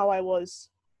kind of how I was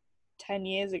 10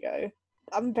 years ago,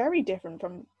 I'm very different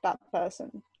from that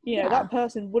person. That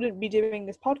person wouldn't be doing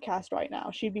this podcast right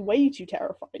now. She'd be way too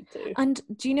terrified to. And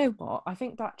do you know what? I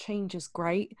think that change is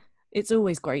great. It's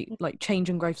always great. Like, change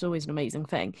and growth is always an amazing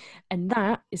thing. And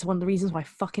that is one of the reasons why I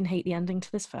fucking hate the ending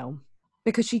to this film.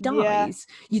 Because she dies.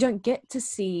 Yeah. You don't get to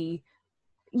see,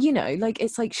 like,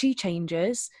 it's like she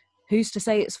changes. Who's to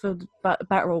say it's for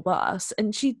better or worse?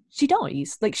 And she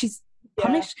dies. Like, she's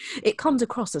punished. It comes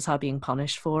across as her being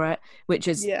punished for it, which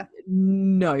is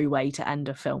no way to end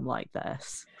a film like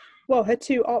this. Well, her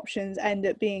two options end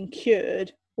up being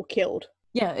cured or killed.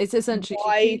 Yeah, it's essentially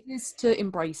she chooses to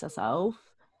embrace herself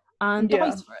and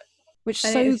dies for it, which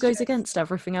so goes against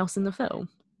everything else in the film.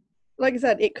 Like I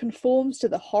said, it conforms to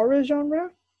the horror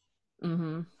genre,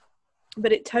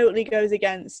 but it totally goes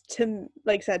against, to,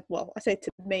 like I said, well, I say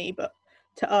to me, but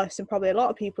to us and probably a lot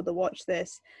of people that watch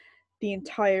this, the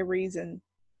entire reason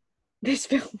this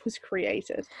film was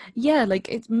created. Yeah, like,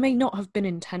 it may not have been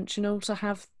intentional to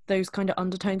have those kind of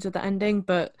undertones of the ending,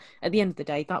 but at the end of the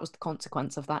day, that was the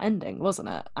consequence of that ending, wasn't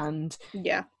it? And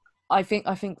yeah, I think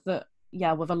that,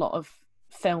 yeah, with a lot of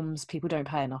films, people don't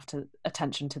pay enough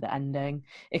attention to the ending.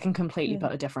 It can completely Mm-hmm.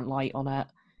 put a different light on it.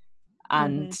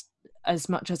 And Mm-hmm. as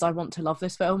much as I want to love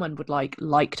this film and would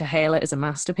like to hail it as a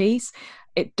masterpiece,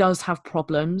 it does have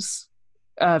problems.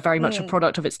 Very much a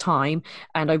product of its time,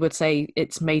 and I would say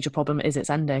its major problem is its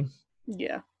ending.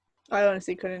 Yeah, I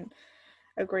honestly couldn't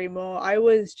agree more. I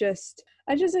just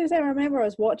I remember I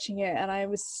was watching it and I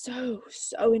was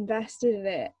so invested in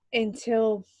it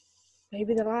until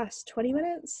maybe the last 20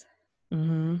 minutes.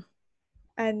 Mm-hmm.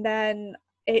 And then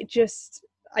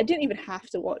I didn't even have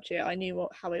to watch it. I knew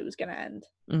how it was going to end.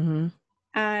 Mm-hmm.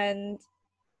 And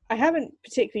I haven't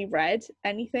particularly read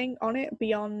anything on it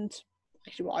beyond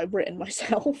actually what I've written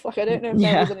myself. Like, I don't know if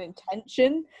there was an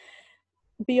intention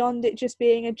beyond it just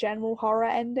being a general horror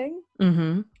ending.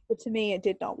 Mm-hmm. But to me, it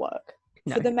did not work.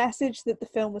 No. For the message that the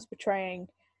film was portraying,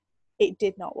 it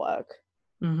did not work.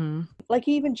 Mm-hmm. Like,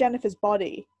 even Jennifer's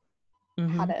body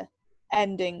Mm-hmm. had a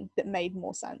ending that made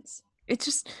more sense. It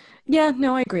just, yeah,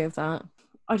 no, I agree with that.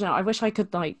 I don't know, I wish I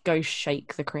could like go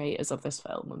shake the creators of this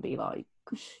film and be like,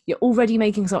 you're already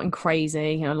making something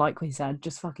crazy, you know, like we said,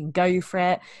 just fucking go for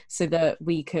it, so that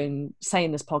we can say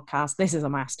in this podcast, this is a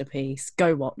masterpiece,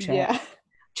 go watch it,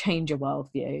 change your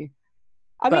worldview.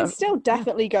 I mean, still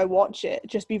definitely go watch it,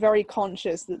 just be very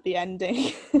conscious that the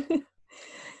ending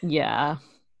yeah,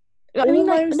 I mean,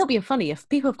 like, not being funny, if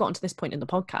people have gotten to this point in the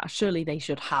podcast, surely they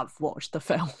should have watched the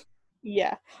film.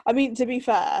 Yeah, I mean, to be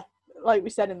fair, like we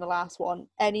said in the last one,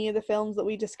 any of the films that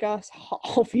we discuss,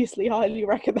 obviously highly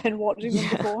recommend watching them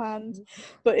beforehand.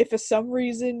 But if for some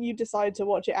reason you decide to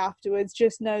watch it afterwards,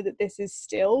 just know that this is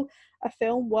still a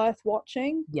film worth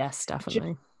watching. Yes,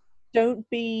 definitely. Just don't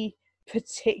be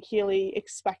particularly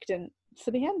expectant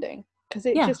for the ending, because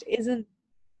it just isn't.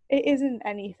 It isn't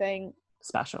anything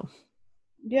special.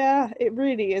 Yeah, it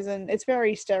really isn't. It's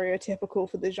very stereotypical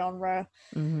for the genre.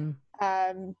 Mm-hmm.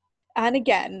 And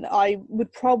again, I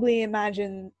would probably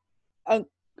imagine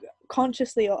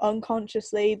consciously or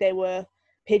unconsciously they were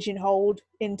pigeonholed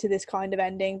into this kind of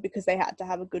ending because they had to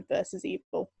have a good versus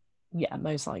evil. Yeah,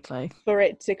 most likely. For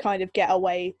it to kind of get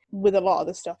away with a lot of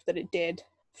the stuff that it did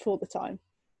for the time.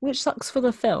 Which sucks for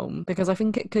the film, because I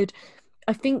think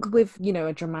with, you know,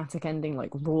 a dramatic ending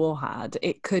like Raw had,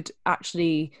 it could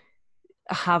actually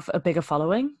have a bigger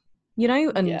following, you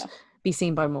know, and be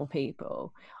seen by more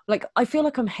people. Like, I feel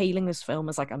like I'm hailing this film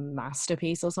as like a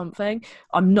masterpiece or something.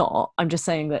 I'm not. I'm just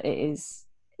saying that it's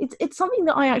something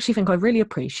that I actually think I really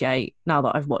appreciate now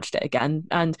that I've watched it again,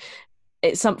 and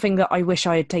it's something that I wish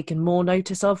I had taken more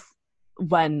notice of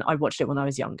when I watched it when I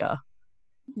was younger.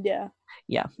 Yeah,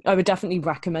 I would definitely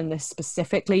recommend this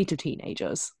specifically to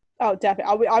teenagers. Oh,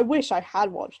 definitely. I wish I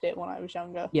had watched it when I was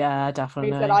younger. Yeah,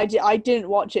 definitely. I didn't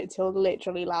watch it till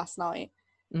literally last night.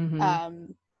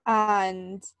 Mm-hmm.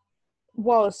 And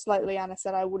whilst, like Lyanna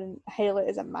said, I wouldn't hail it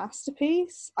as a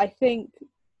masterpiece, I think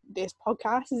this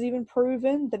podcast has even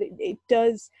proven that it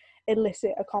does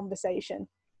elicit a conversation.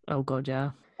 Oh god,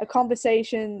 yeah. A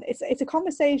conversation. It's a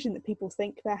conversation that people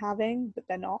think they're having, but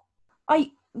they're not.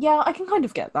 I can kind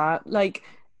of get that. Like,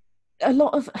 a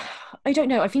lot of, I don't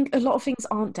know, I think a lot of things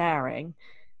aren't daring,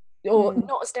 or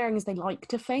not as daring as they like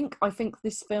to think. I think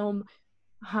this film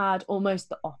had almost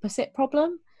the opposite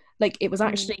problem. Like, it was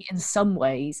actually in some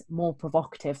ways more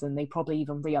provocative than they probably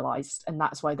even realised, and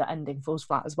that's why the ending falls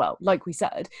flat as well. Like we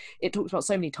said, it talks about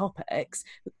so many topics,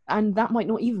 and that might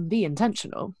not even be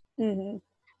intentional.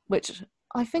 Which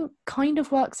I think kind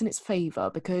of works in its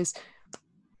favour, because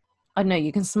I don't know,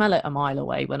 you can smell it a mile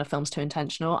away when a film's too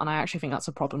intentional, and I actually think that's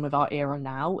a problem with our era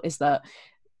now, is that,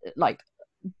 like,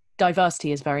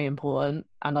 diversity is very important,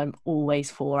 and I'm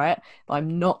always for it, but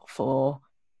I'm not for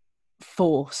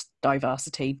forced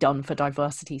diversity done for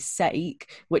diversity's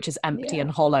sake, which is empty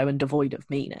and hollow and devoid of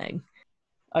meaning.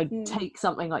 I'd take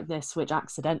something like this, which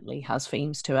accidentally has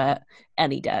themes to it,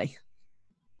 any day.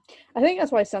 I think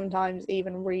that's why sometimes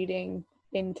even reading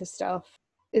into stuff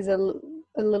is a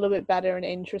little bit better and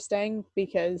interesting,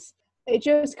 because it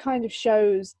just kind of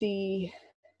shows the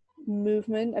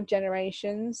movement of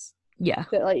generations. Yeah.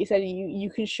 That, like you said, you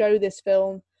can show this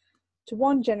film to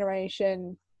one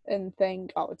generation and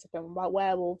think, oh, it's a film about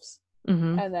werewolves,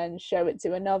 and then show it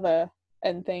to another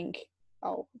and think,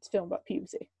 oh, it's a film about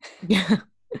puberty. Yeah.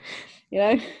 You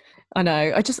know? I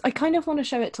know. I kind of want to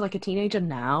show it to like a teenager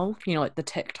now, you know, like the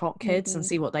TikTok kids, and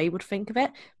see what they would think of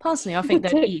it. Personally, I think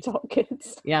they'd eat. TikTok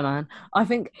kids. Yeah, man. I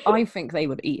think they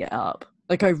would eat it up.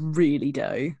 Like, I really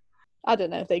do. I don't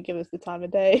know if they give us the time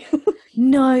of day.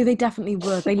 No, they definitely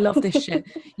would. They love this shit.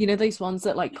 You know, those ones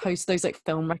that like post those like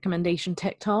film recommendation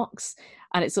TikToks,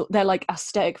 and they're like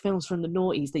aesthetic films from the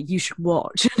noughties that you should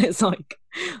watch, and it's like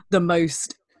the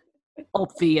most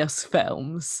obvious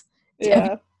films.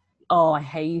 Yeah. Oh, I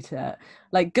hate it.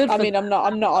 Like, good I for mean, I'm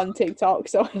not on TikTok,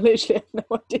 so I literally have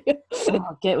no idea.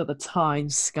 oh, get with the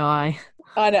times, Skye.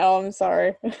 I know, I'm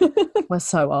sorry. We're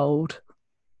so old.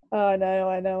 I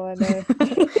know.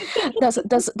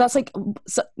 That's like,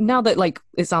 so now that like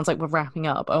it sounds like we're wrapping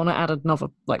up, I want to add another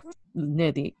like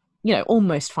near the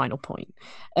almost final point,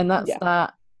 and that's Yeah.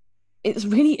 that it's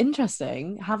really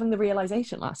interesting having the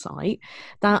realization last night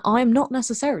that I'm not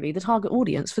necessarily the target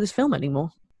audience for this film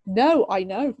anymore. No, I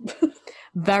know.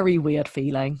 Very weird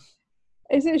feeling.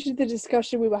 It's actually the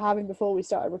discussion we were having before we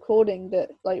started recording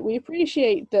that, like, we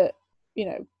appreciate that,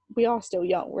 we are still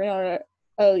young. We're in our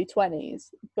early 20s,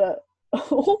 but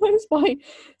almost by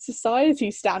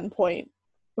society standpoint,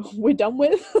 we're done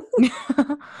with.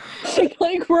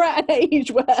 Like, we're at an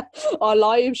age where our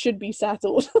lives should be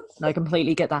settled. I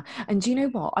completely get that. And do you know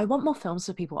what? I want more films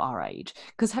for people our age.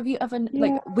 Because have you ever,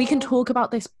 like, Yeah. we can talk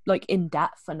about this, like, in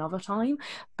depth another time,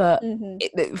 but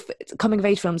coming of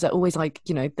age films are always like,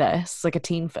 this, like a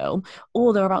teen film,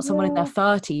 or they're about someone in their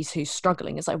 30s who's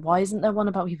struggling. It's like, why isn't there one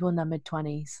about people in their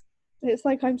mid-20s? It's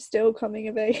like I'm still coming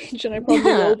of age, and I probably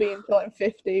will be until I'm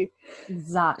 50.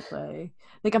 Exactly.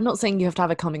 Like, I'm not saying you have to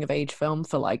have a coming of age film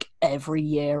for like every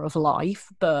year of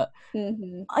life, but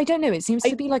I don't know. It seems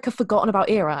to be like a forgotten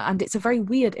about era, and it's a very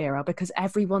weird era because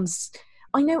everyone's.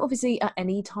 I know, obviously, at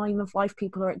any time of life,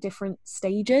 people are at different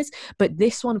stages, but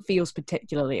this one feels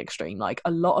particularly extreme. Like,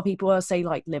 a lot of people are, say,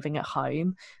 like living at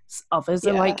home. Others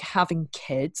are like having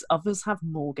kids. Others have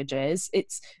mortgages.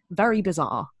 It's very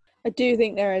bizarre. I do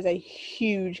think there is a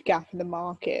huge gap in the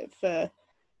market for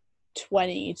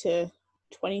 20 to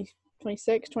 20,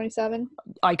 26, 27.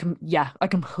 I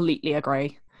completely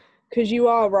agree. Because you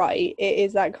are right, it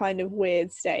is that kind of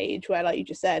weird stage where, like you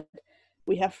just said,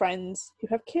 we have friends who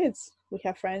have kids, we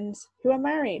have friends who are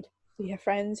married, we have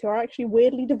friends who are actually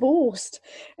weirdly divorced.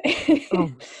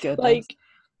 Oh, goodness. Like,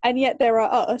 and yet there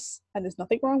are us, and there's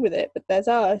nothing wrong with it, but there's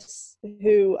us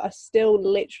who are still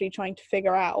literally trying to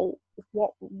figure out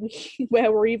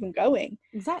where we're even going.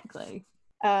 Exactly.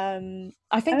 I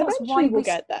think that's why we'll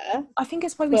get there. I think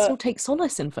it's why we still take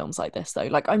solace in films like this, though.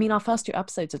 Like, I mean, our first 2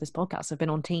 episodes of this podcast have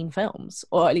been on teen films,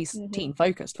 or at least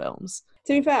teen-focused films.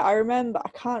 To be fair, I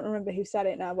can't remember who said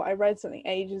it now, but I read something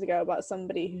ages ago about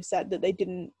somebody who said that they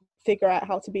didn't figure out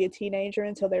how to be a teenager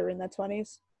until they were in their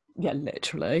 20s. Yeah,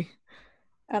 literally.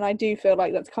 And I do feel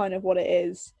like that's kind of what it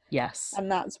is. Yes.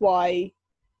 And that's why,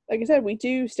 like I said, we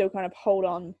do still kind of hold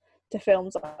on to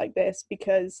films like this,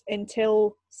 because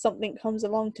until something comes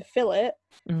along to fill it,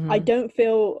 I don't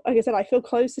feel, like I said, I feel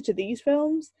closer to these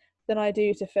films than I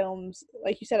do to films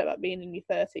like you said about being in your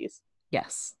 30s.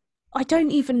 Yes. I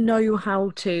don't even know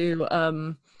how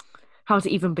to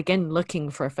even begin looking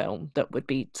for a film that would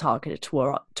be targeted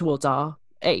towards our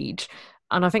age.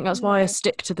 And I think that's why I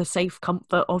stick to the safe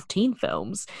comfort of teen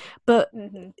films. But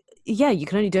yeah, you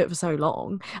can only do it for so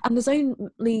long. And there's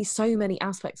only so many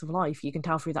aspects of life you can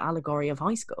tell through the allegory of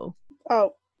high school.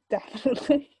 Oh,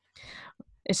 definitely.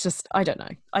 It's just, I don't know.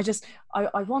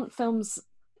 I want films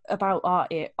about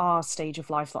our stage of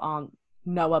life that aren't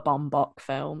Noah Baumbach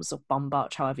films, or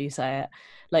Baumbach, however you say it.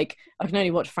 Like, I can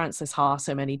only watch Frances Ha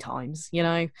so many times,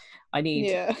 I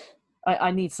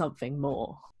need something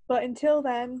more. But until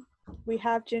then, we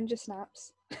have Ginger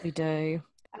Snaps. We do.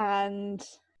 And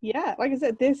yeah, like I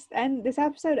said, this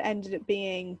episode ended up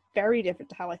being very different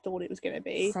to how I thought it was going to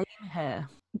be. Same here.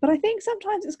 But I think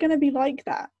sometimes it's going to be like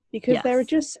that, because there are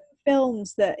just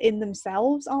films that in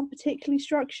themselves aren't particularly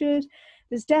structured.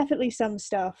 There's definitely some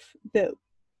stuff that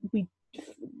we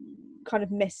kind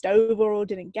of missed over or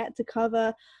didn't get to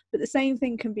cover, but the same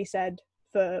thing can be said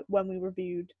for when we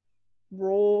reviewed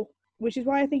Raw, which is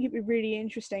why I think it'd be really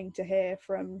interesting to hear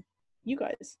from you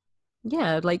guys.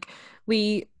 Yeah, like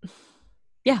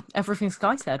everything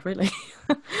Skye said, really.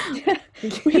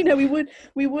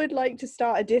 We would like to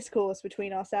start a discourse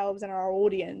between ourselves and our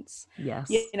audience. Yes.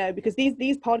 Because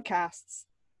these podcasts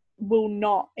will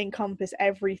not encompass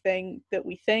everything that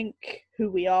we think, who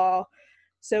we are.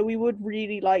 So we would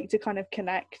really like to kind of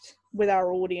connect with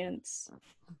our audience.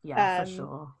 Yeah, for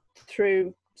sure.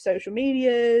 Through social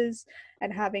medias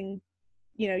and having,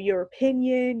 your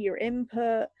opinion, your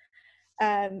input.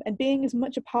 And being as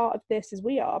much a part of this as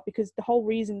we are, because the whole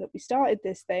reason that we started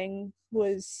this thing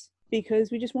was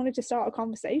because we just wanted to start a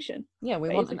conversation. Yeah, we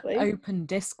want an open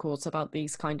discourse about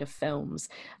these kind of films.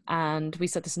 And we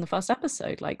said this in the first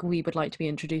episode, like, we would like to be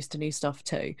introduced to new stuff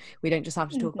too. We don't just have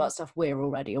to talk about stuff we're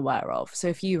already aware of. So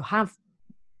if you have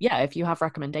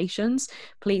recommendations,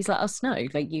 please let us know.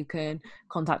 Like, you can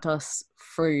contact us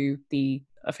through the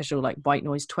official, like, White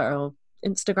Noise Twitter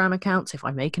Instagram accounts, if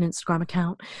I make an Instagram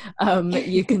account.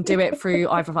 You can do it through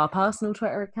either of our personal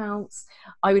Twitter accounts.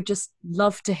 I would just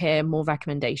love to hear more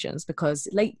recommendations, because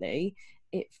lately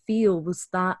it feels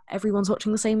that everyone's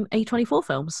watching the same A24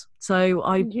 films.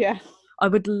 So Yeah, I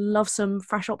would love some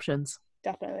fresh options.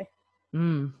 definitely.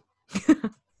 Mm.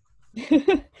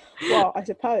 Well, I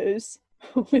suppose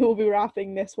we will be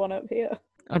wrapping this one up here.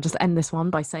 I'll just end this one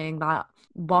by saying that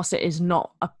whilst it is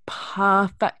not a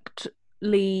perfectly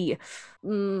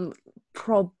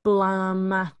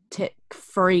problematic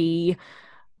free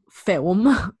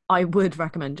film, I would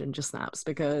recommend Ginger Snaps,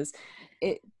 because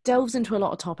it delves into a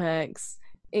lot of topics.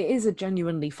 It is a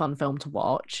genuinely fun film to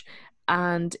watch,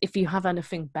 and if you have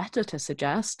anything better to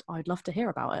suggest, I'd love to hear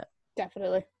about it.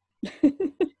 Definitely.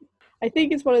 I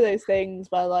think it's one of those things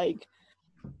where, like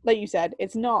you said,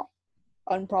 it's not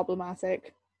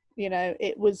unproblematic. You know,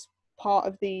 it was part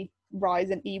of the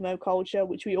rise in emo culture,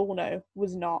 which we all know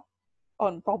was not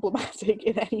unproblematic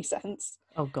in any sense.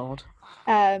 Oh God.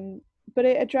 But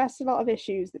it addressed a lot of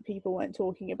issues that people weren't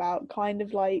talking about, kind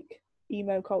of like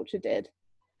emo culture did.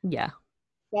 Yeah.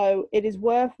 So it is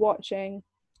worth watching.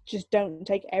 Just don't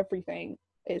take everything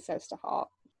it says to heart.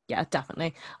 Yeah,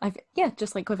 definitely.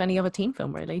 Just like with any other teen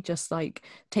film, really, just like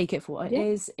take it for what it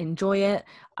is, enjoy it,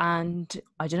 and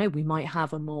I don't know, we might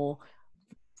have a more,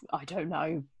 I don't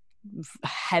know,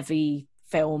 heavy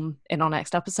film in our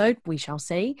next episode. We shall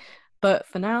see. But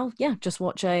for now, yeah, just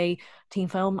watch a teen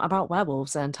film about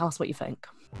werewolves and tell us what you think.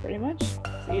 Pretty much.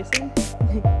 See you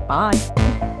soon.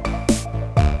 Bye.